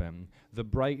to happen. The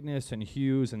brightness and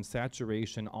hues and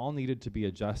saturation all needed to be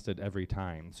adjusted every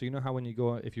time. So you know how when you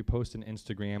go, if you post an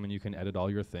Instagram and you can edit all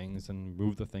your things and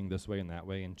move the thing this way and that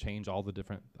way and change all the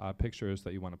different pictures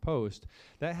that you want to post,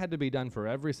 that had to be done for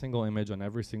every single image on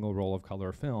every single roll of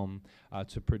color film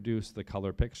to produce the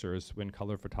color pictures when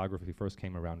color photography first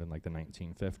came around in like the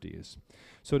 1950s.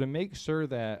 So to make sure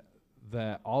that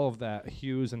all of that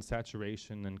hues and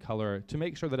saturation and color, to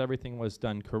make sure that everything was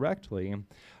done correctly,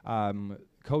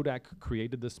 Kodak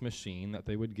created this machine that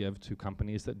they would give to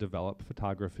companies that develop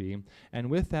photography, and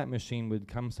with that machine would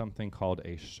come something called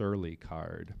a Shirley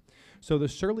card. So the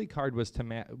Shirley card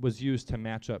was used to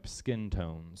match up skin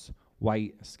tones,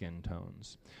 white skin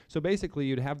tones. So basically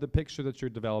you'd have the picture that you're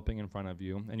developing in front of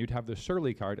you, and you'd have the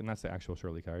Shirley card, and that's the actual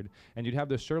Shirley card, and you'd have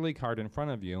the Shirley card in front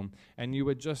of you, and you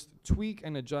would just tweak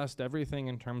and adjust everything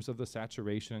in terms of the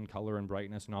saturation and color and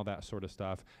brightness and all that sort of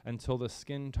stuff until the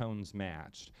skin tones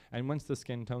matched. And once the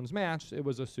skin tones matched, it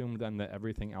was assumed then that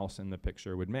everything else in the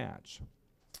picture would match.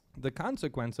 The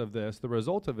consequence of this, the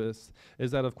result of this,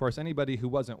 is that of course anybody who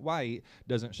wasn't white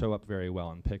doesn't show up very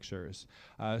well in pictures.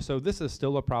 So this is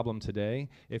still a problem today.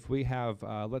 If we have,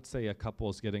 let's say a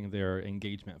couple's getting their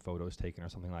engagement photos taken or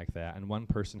something like that, and one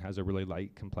person has a really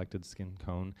light complected skin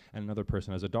tone and another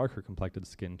person has a darker complected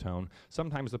skin tone,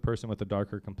 sometimes the person with the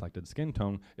darker complected skin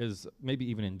tone is maybe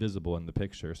even invisible in the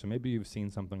picture. So maybe you've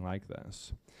seen something like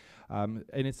this. And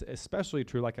it's especially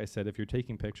true, like I said, if you're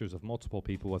taking pictures of multiple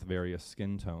people with various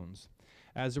skin tones.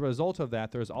 As a result of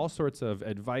that, there's all sorts of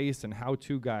advice and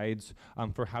how-to guides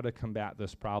for how to combat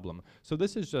this problem. So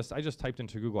this is just, I just typed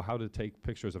into Google how to take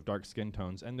pictures of dark skin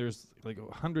tones, and there's like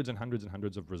hundreds and hundreds and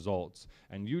hundreds of results.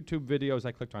 And YouTube videos,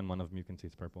 I clicked on one of them, you can see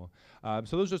it's purple.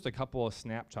 So those are just a couple of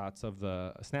snapshots of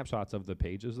the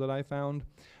pages that I found.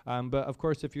 But of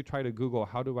course, if you try to Google,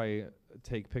 how do I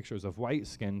take pictures of white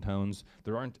skin tones,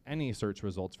 there aren't any search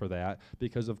results for that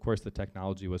because of course the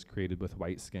technology was created with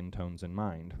white skin tones in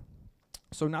mind.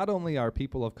 So not only are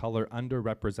people of color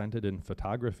underrepresented in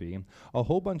photography, a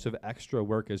whole bunch of extra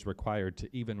work is required to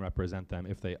even represent them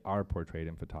if they are portrayed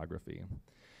in photography.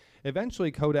 Eventually,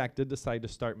 Kodak did decide to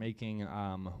start making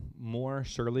more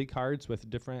Shirley cards with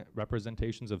different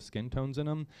representations of skin tones in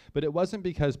them, but it wasn't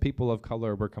because people of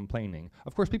color were complaining.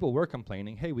 Of course, people were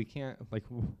complaining, hey, we can't, like,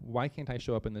 why can't I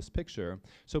show up in this picture?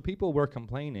 So people were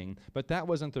complaining, but that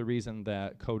wasn't the reason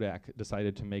that Kodak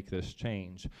decided to make this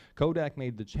change. Kodak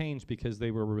made the change because they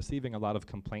were receiving a lot of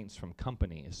complaints from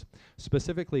companies,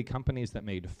 specifically companies that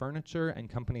made furniture and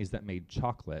companies that made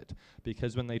chocolate,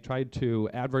 because when they tried to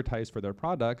advertise for their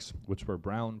products, which were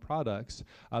brown products,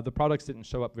 the products didn't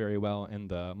show up very well in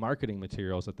the marketing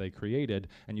materials that they created,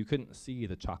 and you couldn't see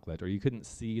the chocolate or you couldn't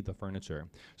see the furniture.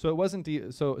 So it wasn't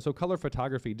so color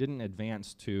photography didn't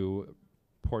advance to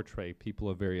portray people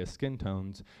of various skin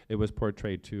tones. It was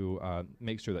portrayed to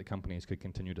make sure that companies could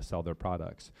continue to sell their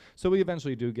products. So we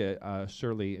eventually do get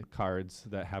Shirley cards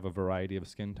that have a variety of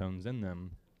skin tones in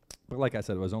them. But like I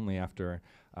said, it was only after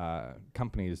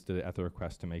companies did it at the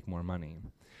request to make more money.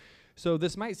 So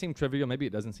this might seem trivial, maybe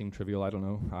it doesn't seem trivial, I don't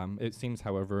know. It seems,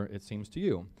 however, it seems to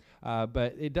you.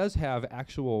 But it does have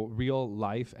actual real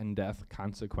life and death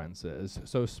consequences.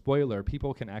 So spoiler,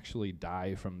 people can actually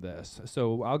die from this.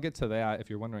 So I'll get to that if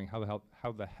you're wondering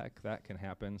how the heck that can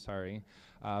happen, sorry.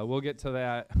 We'll get to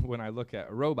that when I look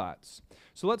at robots.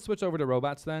 So let's switch over to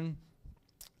robots then.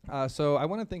 So I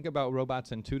want to think about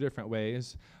robots in two different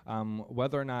ways.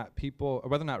 Whether or not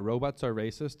robots are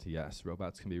racist, yes,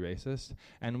 robots can be racist.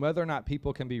 And whether or not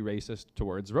people can be racist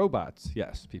towards robots,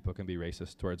 yes, people can be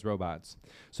racist towards robots.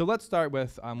 So let's start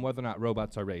with whether or not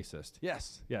robots are racist.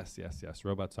 Yes, yes, yes, yes,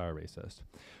 robots are racist.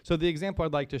 So the example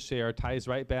I'd like to share ties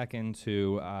right back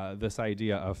into this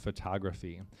idea of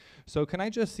photography. So can I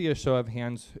just see a show of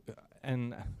hands?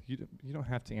 And you don't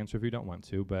have to answer if you don't want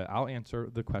to, but I'll answer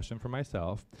the question for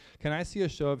myself. Can I see a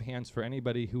show of hands for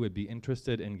anybody who would be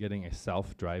interested in getting a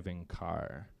self-driving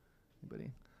car?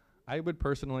 Anybody? I would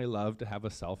personally love to have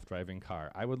a self-driving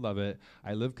car. I would love it.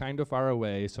 I live kind of far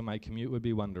away, so my commute would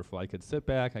be wonderful. I could sit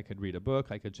back, I could read a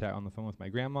book, I could chat on the phone with my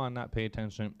grandma and not pay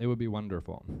attention. It would be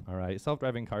wonderful. All right,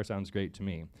 self-driving car sounds great to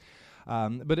me.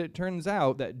 But it turns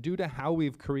out that due to how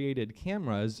we've created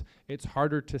cameras, it's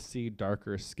harder to see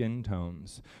darker skin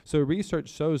tones. So research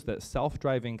shows that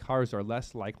self-driving cars are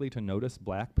less likely to notice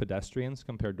black pedestrians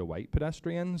compared to white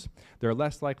pedestrians. They're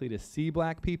less likely to see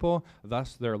black people,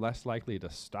 thus they're less likely to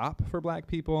stop for black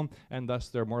people, and thus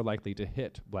they're more likely to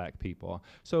hit black people.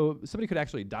 So somebody could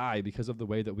actually die because of the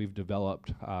way that we've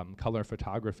developed color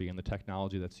photography and the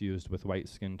technology that's used with white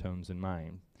skin tones in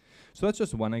mind. So that's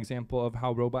just one example of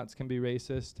how robots can be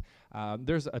racist.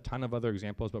 There's a ton of other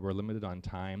examples, but we're limited on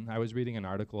time. I was reading an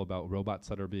article about robots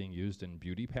that are being used in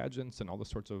beauty pageants and all the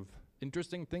sorts of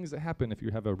interesting things that happen if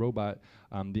you have a robot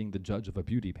being the judge of a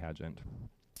beauty pageant.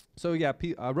 So yeah,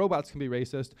 robots can be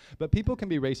racist, but people can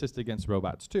be racist against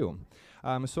robots too.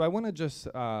 So I want to just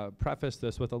preface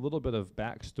this with a little bit of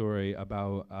backstory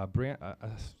about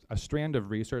a strand of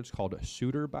research called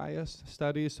shooter bias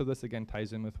studies. So this again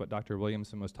ties in with what Dr.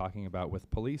 Williamson was talking about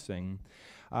with policing.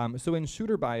 So in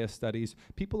shooter bias studies,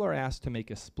 people are asked to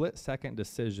make a split-second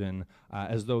decision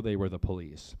as though they were the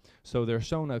police. So they're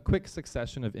shown a quick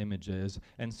succession of images,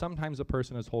 and sometimes a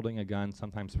person is holding a gun,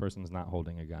 sometimes a person's not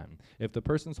holding a gun. If the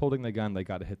person's holding the gun, they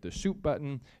got to hit the shoot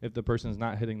button. If the person's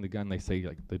not hitting the gun, they say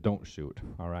like they don't shoot,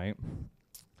 all right?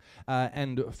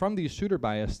 And from these shooter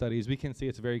bias studies, we can see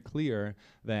it's very clear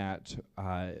that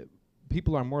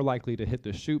people are more likely to hit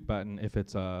the shoot button if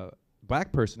it's a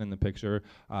black person in the picture,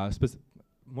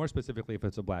 more specifically if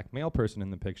it's a black male person in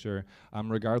the picture,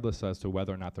 regardless as to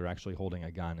whether or not they're actually holding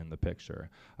a gun in the picture.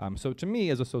 So to me,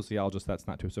 as a sociologist, that's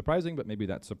not too surprising, but maybe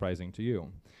that's surprising to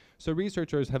you. So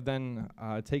researchers have then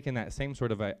taken that same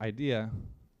sort of idea.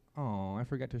 Oh, I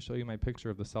forgot to show you my picture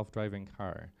of the self-driving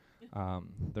car.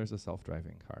 There's a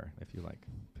self-driving car, if you like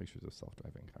pictures of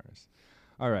self-driving cars.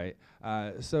 All right,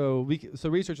 so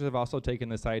researchers have also taken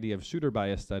this idea of shooter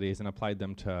bias studies and applied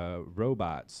them to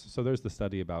robots. So there's the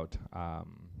study about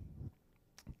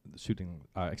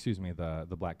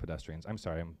the black pedestrians. I'm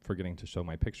sorry, I'm forgetting to show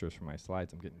my pictures from my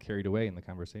slides. I'm getting carried away in the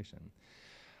conversation.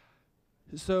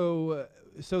 So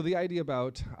the idea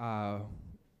about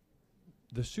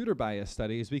the shooter bias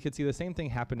studies, we could see the same thing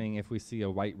happening if we see a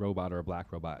white robot or a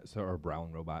black robot, or a brown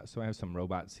robot. So I have some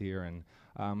robots here, and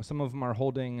some of them are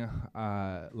holding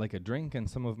like a drink, and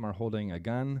some of them are holding a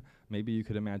gun. Maybe you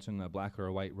could imagine a black or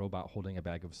a white robot holding a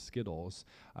bag of Skittles.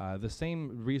 The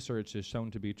same research is shown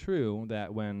to be true,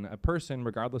 that when a person,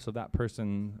 regardless of what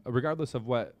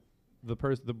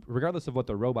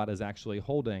the robot is actually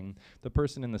holding, the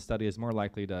person in the study is more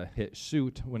likely to hit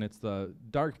shoot when it's the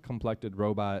dark-complected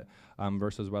robot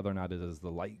versus whether or not it is the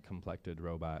light-complected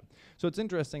robot. So it's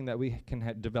interesting that we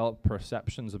can develop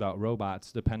perceptions about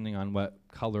robots depending on what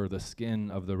color the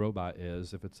skin of the robot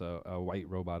is, if it's a white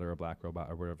robot or a black robot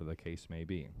or whatever the case may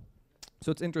be.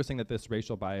 So it's interesting that this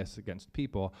racial bias against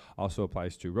people also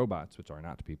applies to robots, which are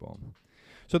not people.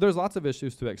 So there's lots of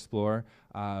issues to explore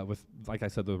with, like I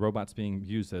said, the robots being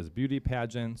used as beauty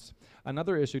pageants.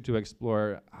 Another issue to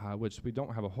explore, which we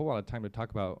don't have a whole lot of time to talk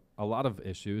about a lot of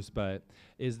issues, but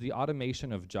is the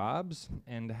automation of jobs,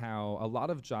 and how a lot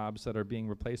of jobs that are being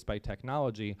replaced by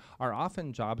technology are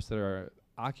often jobs that are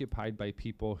occupied by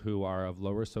people who are of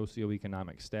lower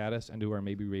socioeconomic status and who are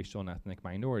maybe racial and ethnic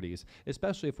minorities,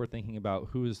 especially if we're thinking about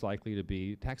who is likely to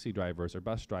be taxi drivers or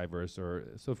bus drivers. Or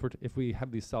so if we have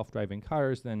these self-driving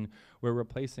cars, then we're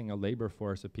replacing a labor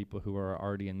force of people who are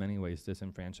already in many ways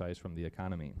disenfranchised from the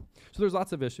economy. So there's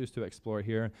lots of issues to explore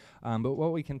here, but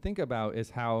what we can think about is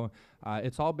how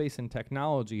it's all based in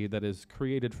technology that is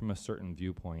created from a certain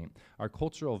viewpoint. Our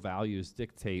cultural values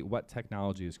dictate what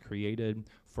technology is created,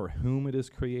 for whom it is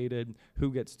created, who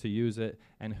gets to use it,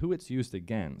 and who it's used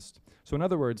against. So in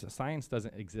other words, science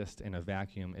doesn't exist in a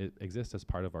vacuum. It exists as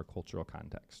part of our cultural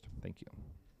context. Thank you.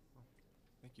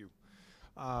 Thank you.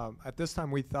 At this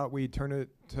time, we thought we'd turn it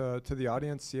to the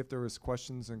audience, see if there was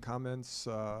questions and comments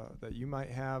that you might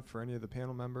have for any of the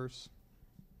panel members.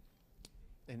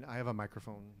 And I have a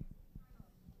microphone.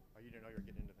 Oh, you didn't know you were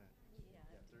getting into that? Yeah,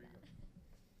 there you go.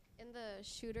 In the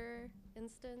shooter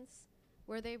instance,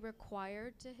 were they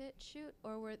required to hit shoot,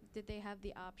 or did they have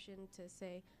the option to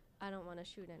say, I don't want to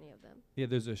shoot any of them? Yeah,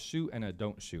 there's a shoot and a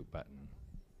don't shoot button.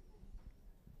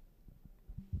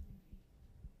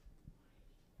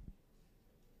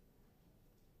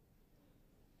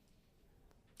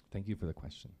 Thank you for the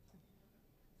question.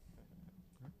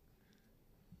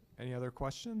 Any other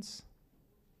questions?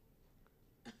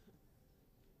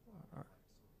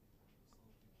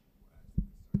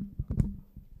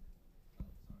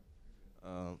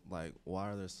 Like,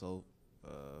 why are there so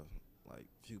like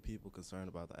few people concerned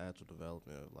about the actual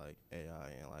development of like AI,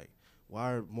 and like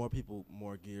why are more people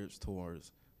more geared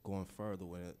towards going further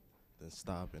with it than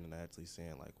stopping and actually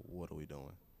saying like, what are we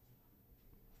doing?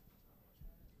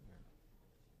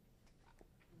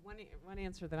 One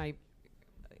answer that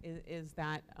is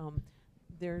that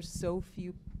there's so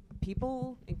few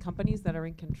people and companies that are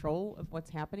in control of what's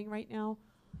happening right now.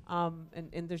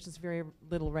 And there's just very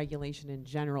little regulation in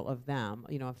general of them,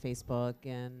 you know, Facebook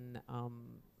and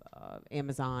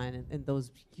Amazon and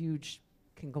those huge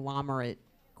conglomerate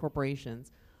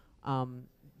corporations.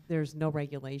 There's no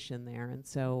regulation there, and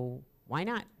so why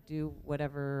not do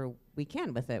whatever we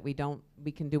can with it? We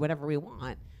can do whatever we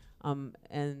want.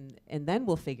 And then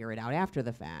we'll figure it out after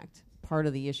the fact. Part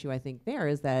of the issue I think there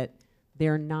is that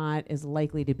they're not as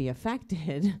likely to be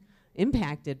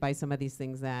impacted by some of these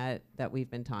things that we've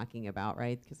been talking about,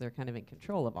 right? Because they're kind of in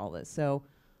control of all this. So,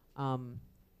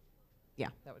 yeah,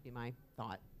 that would be my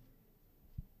thought.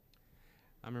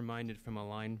 I'm reminded from a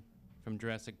line from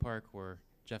Jurassic Park where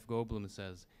Jeff Goldblum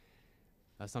says,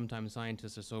 sometimes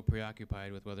scientists are so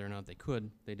preoccupied with whether or not they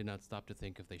did not stop to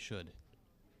think if they should.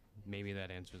 Maybe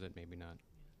that answers it, maybe not.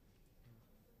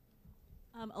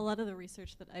 A lot of the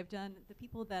research that I've done, the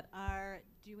people that are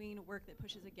doing work that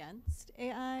pushes against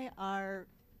AI are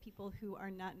people who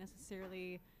are not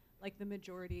necessarily like the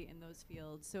majority in those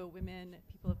fields. So women,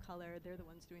 people of color, they're the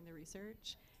ones doing the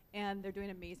research. And they're doing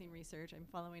amazing research. I'm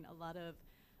following a lot of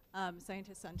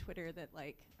scientists on Twitter that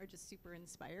like are just super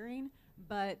inspiring.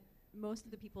 But most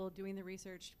of the people doing the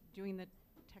research, doing the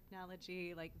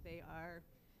technology, like they are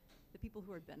the people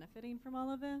who are benefiting from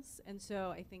all of this. And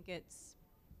so I think it's,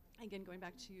 again, going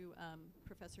back to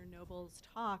Professor Noble's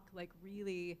talk, like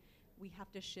really we have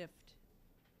to shift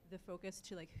the focus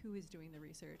to like who is doing the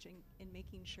research and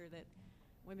making sure that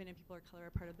women and people of color are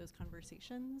part of those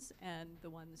conversations and the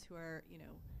ones who are, you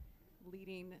know,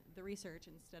 leading the research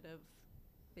instead of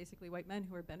basically white men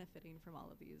who are benefiting from all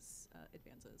of these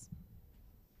advances.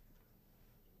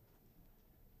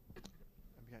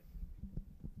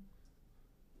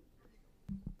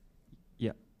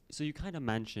 Yeah, so you kind of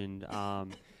mentioned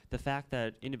the fact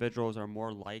that individuals are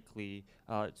more likely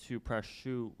to press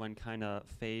shoot when kind of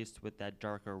faced with that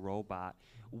darker robot.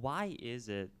 Why is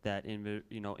it that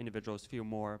individuals feel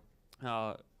more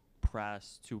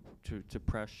pressed to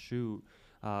press shoot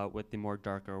with the more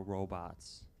darker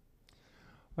robots?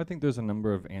 I think there's a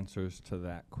number of answers to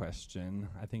that question.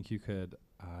 I think you could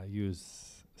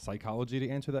use psychology to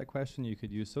answer that question. You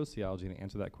could use sociology to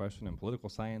answer that question, and political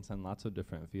science, and lots of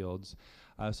different fields.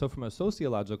 So from a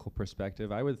sociological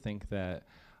perspective, I would think that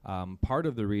part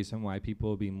of the reason why people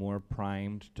will be more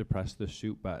primed to press the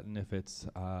shoot button if it's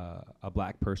a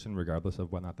black person, regardless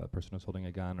of whether or not that person is holding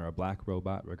a gun, or a black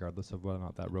robot, regardless of whether or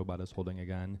not that robot is holding a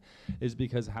gun, is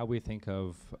because how we think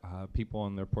of people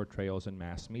and their portrayals in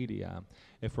mass media.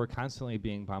 If we're constantly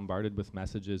being bombarded with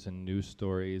messages and news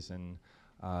stories and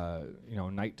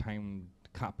nighttime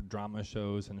cop drama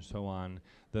shows and so on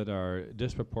that are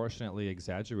disproportionately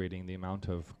exaggerating the amount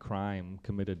of crime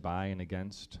committed by and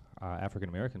against African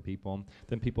American people,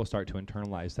 then people start to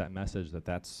internalize that message that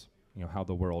that's how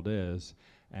the world is,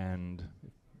 and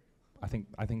I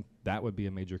think that would be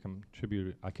a major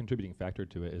contributing factor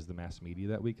to it is the mass media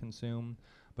that we consume.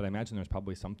 But I imagine there's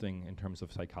probably something in terms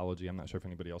of psychology. I'm not sure if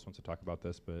anybody else wants to talk about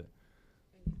this, but.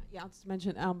 Yeah, I'll just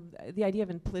mention the idea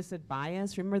of implicit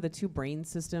bias. Remember the two brain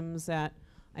systems that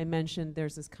I mentioned?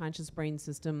 There's this conscious brain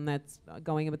system that's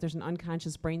going, but there's an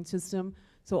unconscious brain system.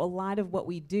 So a lot of what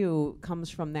we do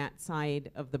comes from that side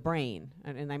of the brain.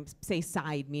 And I say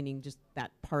side meaning just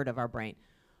that part of our brain.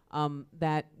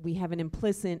 That we have an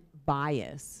implicit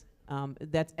bias.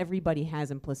 That's everybody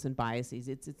has implicit biases.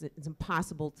 It's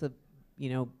impossible to,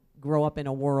 grow up in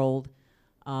a world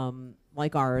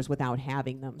like ours without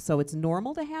having them. So it's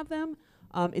normal to have them.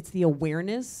 It's the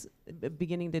awareness,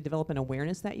 beginning to develop an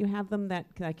awareness that you have them that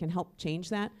can help change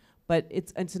that. But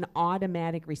it's an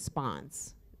automatic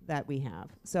response that we have.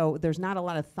 So there's not a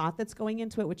lot of thought that's going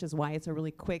into it, which is why it's a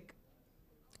really quick.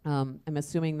 I'm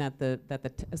assuming that the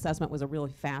assessment was a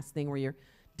really fast thing where you're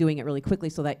doing it really quickly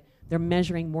so that they're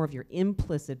measuring more of your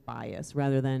implicit bias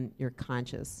rather than your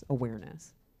conscious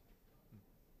awareness.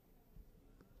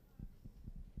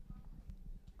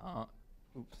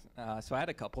 So I had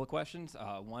a couple of questions.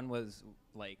 One was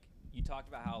you talked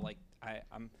about how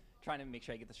I'm trying to make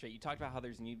sure I get this straight. You talked about how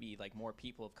there's need to be more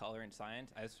people of color in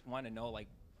science. I just want to know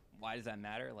why does that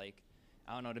matter?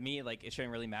 I don't know. To me, it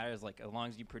shouldn't really matter. As long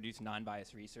as you produce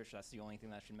non-biased research, that's the only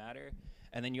thing that should matter.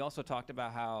 And then you also talked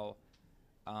about how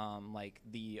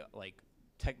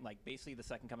basically the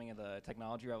second coming of the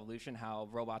technology revolution, how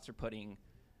robots are putting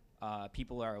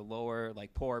people who are lower,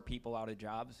 poor people out of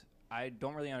jobs. I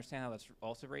don't really understand how that's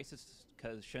also racist,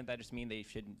 because shouldn't that just mean they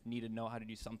should need to know how to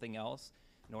do something else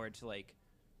in order to live?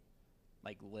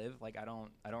 I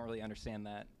don't really understand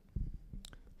that.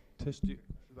 Tish,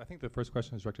 I think the first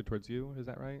question is directed towards you. Is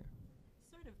that right?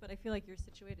 Sort of, but I feel like your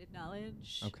situated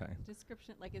knowledge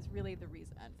description is really the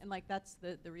reason, and that's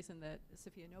the reason that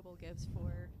Sophia Noble gives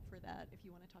for that. If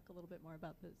you want to talk a little bit more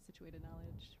about the situated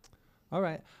knowledge. All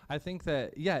right. I think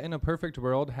that, in a perfect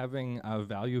world, having a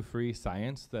value-free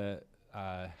science that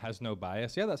has no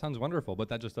bias, that sounds wonderful, but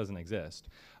that just doesn't exist.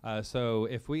 So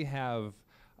if we have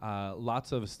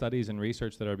lots of studies and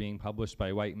research that are being published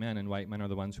by white men, and white men are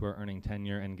the ones who are earning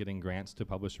tenure and getting grants to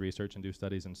publish research and do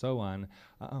studies and so on,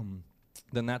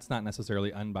 then that's not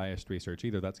necessarily unbiased research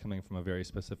either. That's coming from a very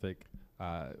specific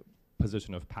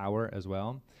position of power as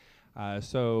well.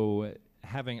 So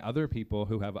having other people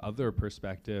who have other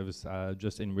perspectives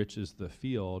just enriches the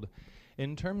field.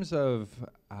 In terms of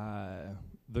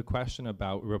the question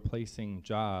about replacing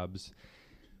jobs,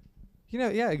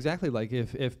 yeah, exactly. Like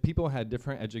if people had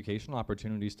different educational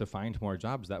opportunities to find more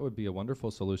jobs, that would be a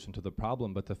wonderful solution to the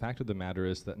problem. But the fact of the matter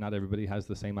is that not everybody has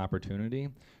the same opportunity.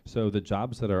 So the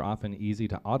jobs that are often easy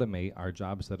to automate are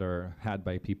jobs that are had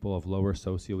by people of lower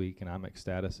socioeconomic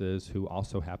statuses who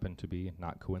also happen to be,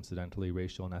 not coincidentally,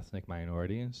 racial and ethnic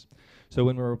minorities. So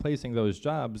when we're replacing those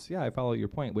jobs, yeah, I follow your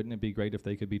point. Wouldn't it be great if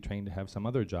they could be trained to have some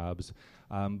other jobs?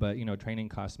 But training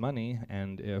costs money,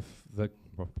 and if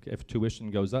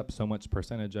tuition goes up so much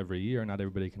percentage every year, not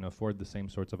everybody can afford the same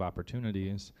sorts of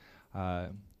opportunities. I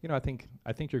think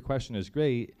your question is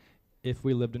great. If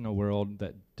we lived in a world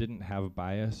that didn't have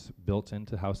bias built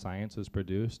into how science is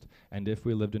produced, and if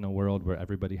we lived in a world where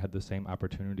everybody had the same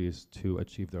opportunities to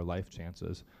achieve their life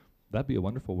chances, that'd be a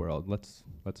wonderful world. Let's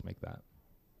make that.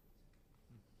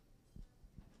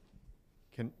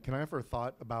 Can I offer a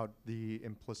thought about the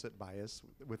implicit bias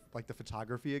with like the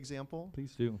photography example?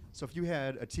 Please do. So if you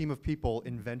had a team of people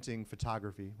inventing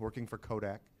photography, working for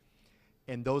Kodak,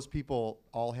 and those people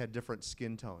all had different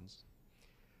skin tones,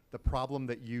 the problem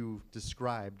that you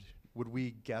described, would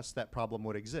we guess that problem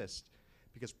would exist?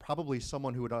 Because probably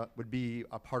someone who would be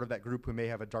a part of that group who may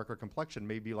have a darker complexion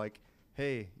may be like,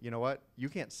 hey, you know what? You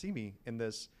can't see me in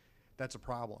this. That's a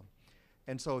problem.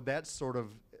 And so that's sort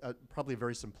of probably a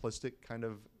very simplistic kind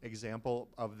of example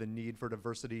of the need for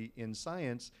diversity in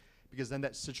science, because then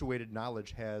that situated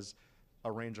knowledge has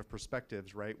a range of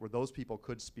perspectives, right? Where those people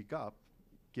could speak up,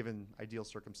 given ideal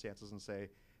circumstances, and say,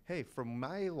 hey, for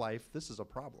my life, this is a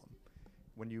problem.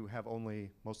 When you have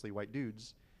only mostly white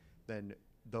dudes, then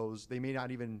they may not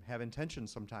even have intention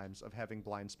sometimes of having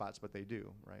blind spots, but they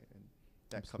do, right? And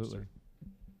that Absolutely. comes through.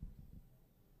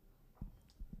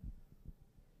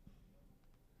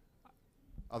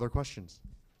 Other questions?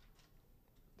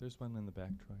 There's one in the back,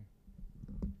 Troy.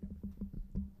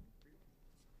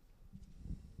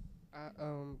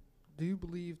 Do you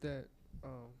believe that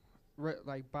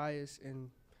like bias in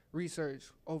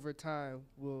research over time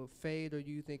will fade, or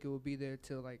do you think it will be there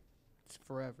till like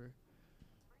forever?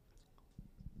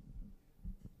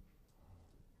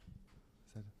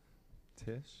 Is that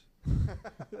Tish?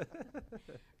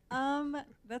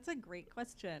 That's a great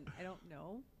question. I don't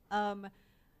know.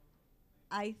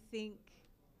 I think,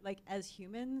 like, as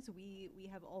humans, we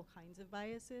have all kinds of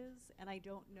biases, and I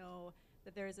don't know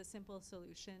that there is a simple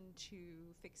solution to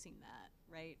fixing that,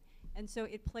 right? And so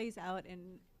it plays out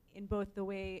in both the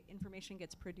way information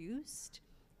gets produced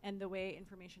and the way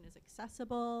information is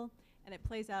accessible, and it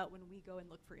plays out when we go and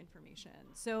look for information.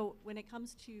 So when it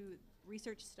comes to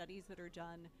research studies that are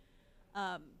done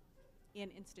in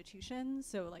institutions,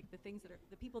 so like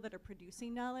the people that are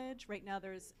producing knowledge, right now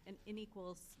there's an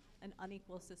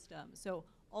unequal system. So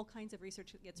all kinds of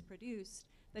research that gets produced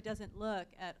that doesn't look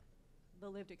at the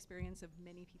lived experience of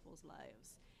many people's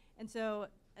lives. And so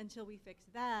until we fix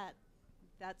that,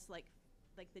 that's like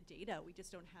the data. We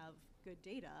just don't have good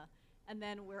data. And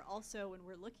then we're also, when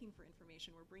we're looking for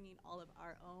information, we're bringing all of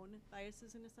our own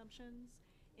biases and assumptions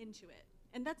into it.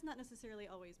 And that's not necessarily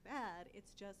always bad.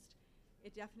 It's just,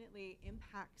 it definitely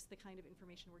impacts the kind of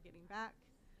information we're getting back.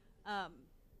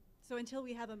 So until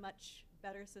we have a much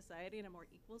better society and a more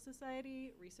equal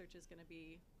society, research is going to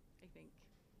be, I think,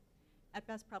 at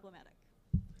best problematic.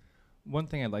 One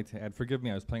thing I'd like to add, forgive me,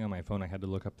 I was playing on my phone, I had to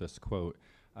look up this quote.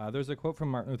 There's a quote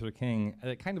from Martin Luther King, and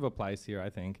it kind of applies here,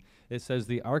 I think. It says,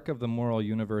 "The arc of the moral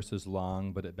universe is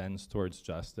long, but it bends towards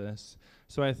justice."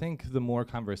 So I think the more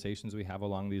conversations we have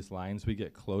along these lines, we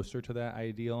get closer to that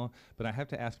ideal. But I have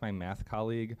to ask my math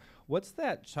colleague, what's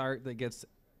that chart that gets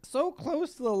so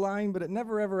close to the line, but it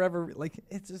never, ever, like,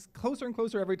 it's just closer and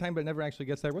closer every time, but it never actually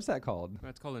gets there? What's that called?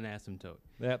 That's called an asymptote.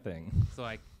 That thing. So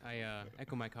I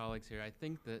echo my colleagues here. I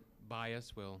think that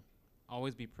bias will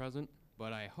always be present,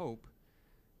 but I hope,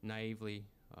 naively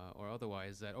or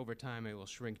otherwise, that over time it will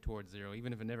shrink towards zero.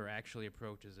 Even if it never actually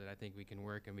approaches it, I think we can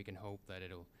work and we can hope that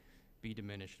it'll be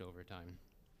diminished over time.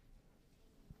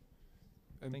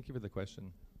 And thank you for the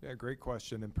question. Yeah, great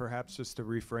question. And perhaps just to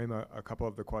reframe a couple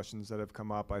of the questions that have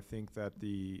come up, I think that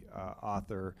the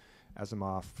author,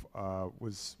 Asimov,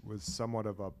 was somewhat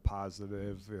of a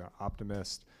positive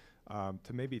optimist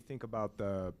to maybe think about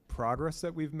the progress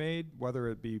that we've made, whether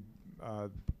it be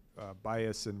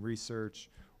bias in research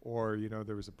or,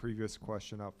 there was a previous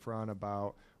question up front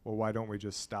about well, why don't we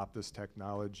just stop this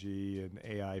technology and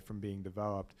AI from being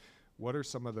developed? What are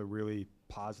some of the really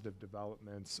positive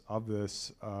developments of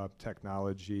this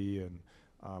technology and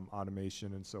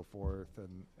automation and so forth?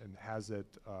 And has it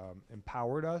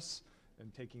empowered us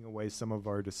in taking away some of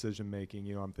our decision making?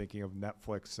 You know, I'm thinking of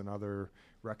Netflix and other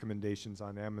recommendations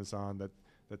on Amazon that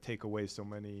take away so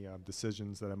many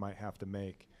decisions that I might have to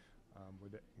make.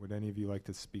 Would any of you like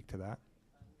to speak to that?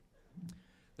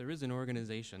 There is an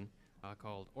organization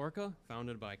called ORCA,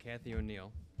 founded by Kathy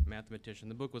O'Neill, mathematician.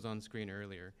 The book was on screen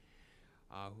earlier.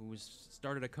 Who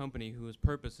started a company whose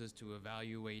purpose is to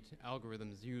evaluate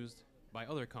algorithms used by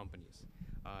other companies.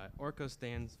 ORCA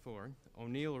stands for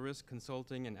O'Neill Risk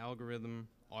Consulting and Algorithm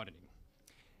Auditing.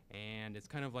 And it's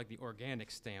kind of like the organic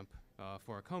stamp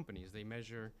for companies. They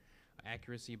measure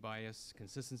accuracy, bias,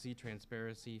 consistency,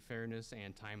 transparency, fairness,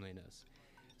 and timeliness.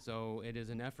 So it is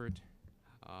an effort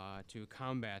to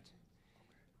combat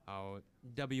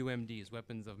WMDs,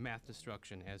 weapons of math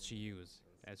destruction, as she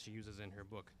uses in her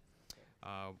book.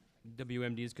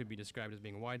 WMDs could be described as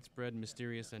being widespread,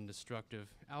 mysterious, and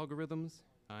destructive algorithms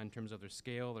in terms of their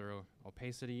scale, their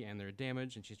opacity, and their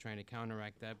damage, and she's trying to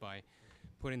counteract that by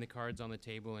putting the cards on the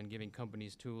table and giving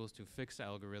companies tools to fix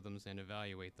algorithms and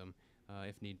evaluate them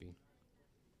if need be.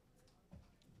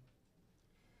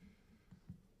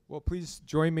 Well, please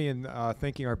join me in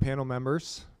thanking our panel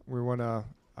members. We want to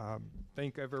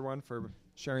thank everyone for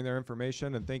sharing their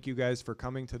information, and thank you guys for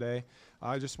coming today.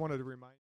 I just wanted to remind